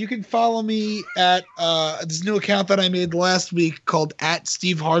 Yeah, you can follow me at this new account that I made last week called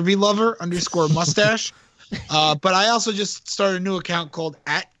 @SteveHarveyLover_mustache. But I also just started a new account called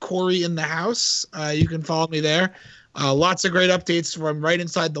 @CoreyInTheHouse. You can follow me there. Lots of great updates from right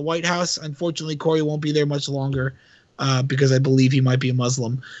inside the White House. Unfortunately, Corey won't be there much longer because I believe he might be a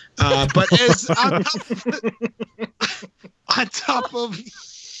Muslim. But as on top of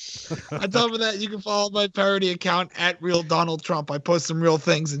that, you can follow my parody account @RealDonaldTrump. I post some real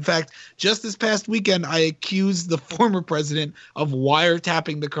things. In fact, just this past weekend, I accused the former president of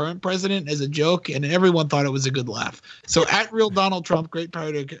wiretapping the current president as a joke, and everyone thought it was a good laugh. So @RealDonaldTrump, great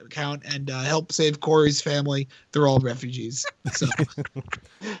parody account, and help save Corey's family. They're all refugees. So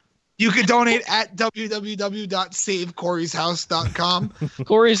you can donate at www.savecorey'shouse.com.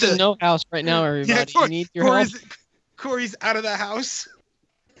 Corey's in no house right now, everybody. Yeah, you need your help. Corey's out of the house.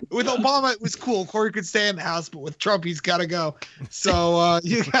 With Obama, it was cool. Corey could stay in the house, but with Trump, he's got to go. So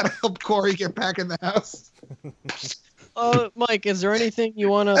you got to help Corey get back in the house. Mike, is there anything you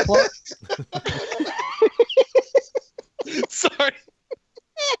want to plug? Sorry.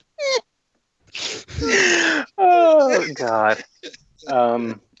 Oh, God.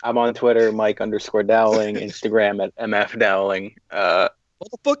 I'm on Twitter, Mike_Dowling, Instagram at MFDowling.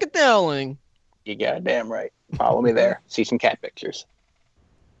 Motherfucking Dowling. You goddamn right. Follow me there. See some cat pictures.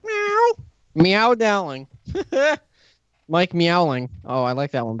 Meow Dowling. Mike Meowling. Oh, I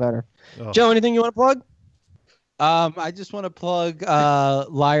like that one better. Oh. Joe, anything you want to plug? I just want to plug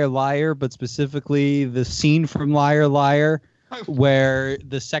Liar Liar, but specifically the scene from Liar Liar where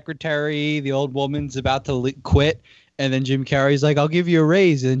the secretary, the old woman's about to quit, and then Jim Carrey's like, I'll give you a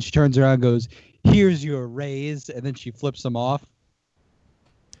raise. And then she turns around and goes, here's your raise. And then she flips him off.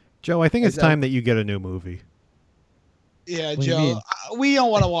 Joe, I think it's time that you get a new movie. Yeah, Joe, we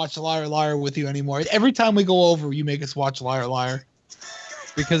don't want to watch Liar Liar with you anymore. Every time we go over, you make us watch Liar Liar.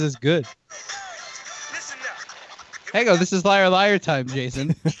 Because it's good. Hey, this is Liar Liar time,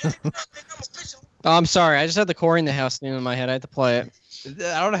 Jason. Oh, I'm sorry. I just had the Corey in the House theme in my head. I had to play it.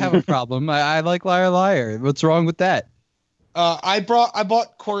 I don't have a problem. I like Liar Liar. What's wrong with that? I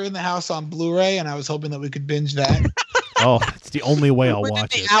bought Corey in the House on Blu-ray, and I was hoping that we could binge that. Oh, it's the only way I'll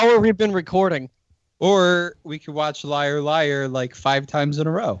watch it. The hour we've been recording. Or we could watch Liar Liar like 5 times in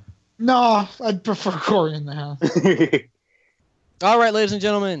a row. No, I'd prefer Corey in the House. All right, ladies and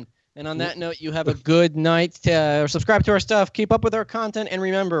gentlemen. And on that note, you have a good night. Subscribe to our stuff. Keep up with our content. And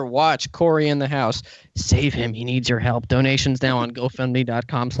remember, watch Corey in the House. Save him. He needs your help. Donations now on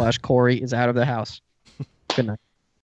GoFundMe.com/Corey is out of the house. Good night.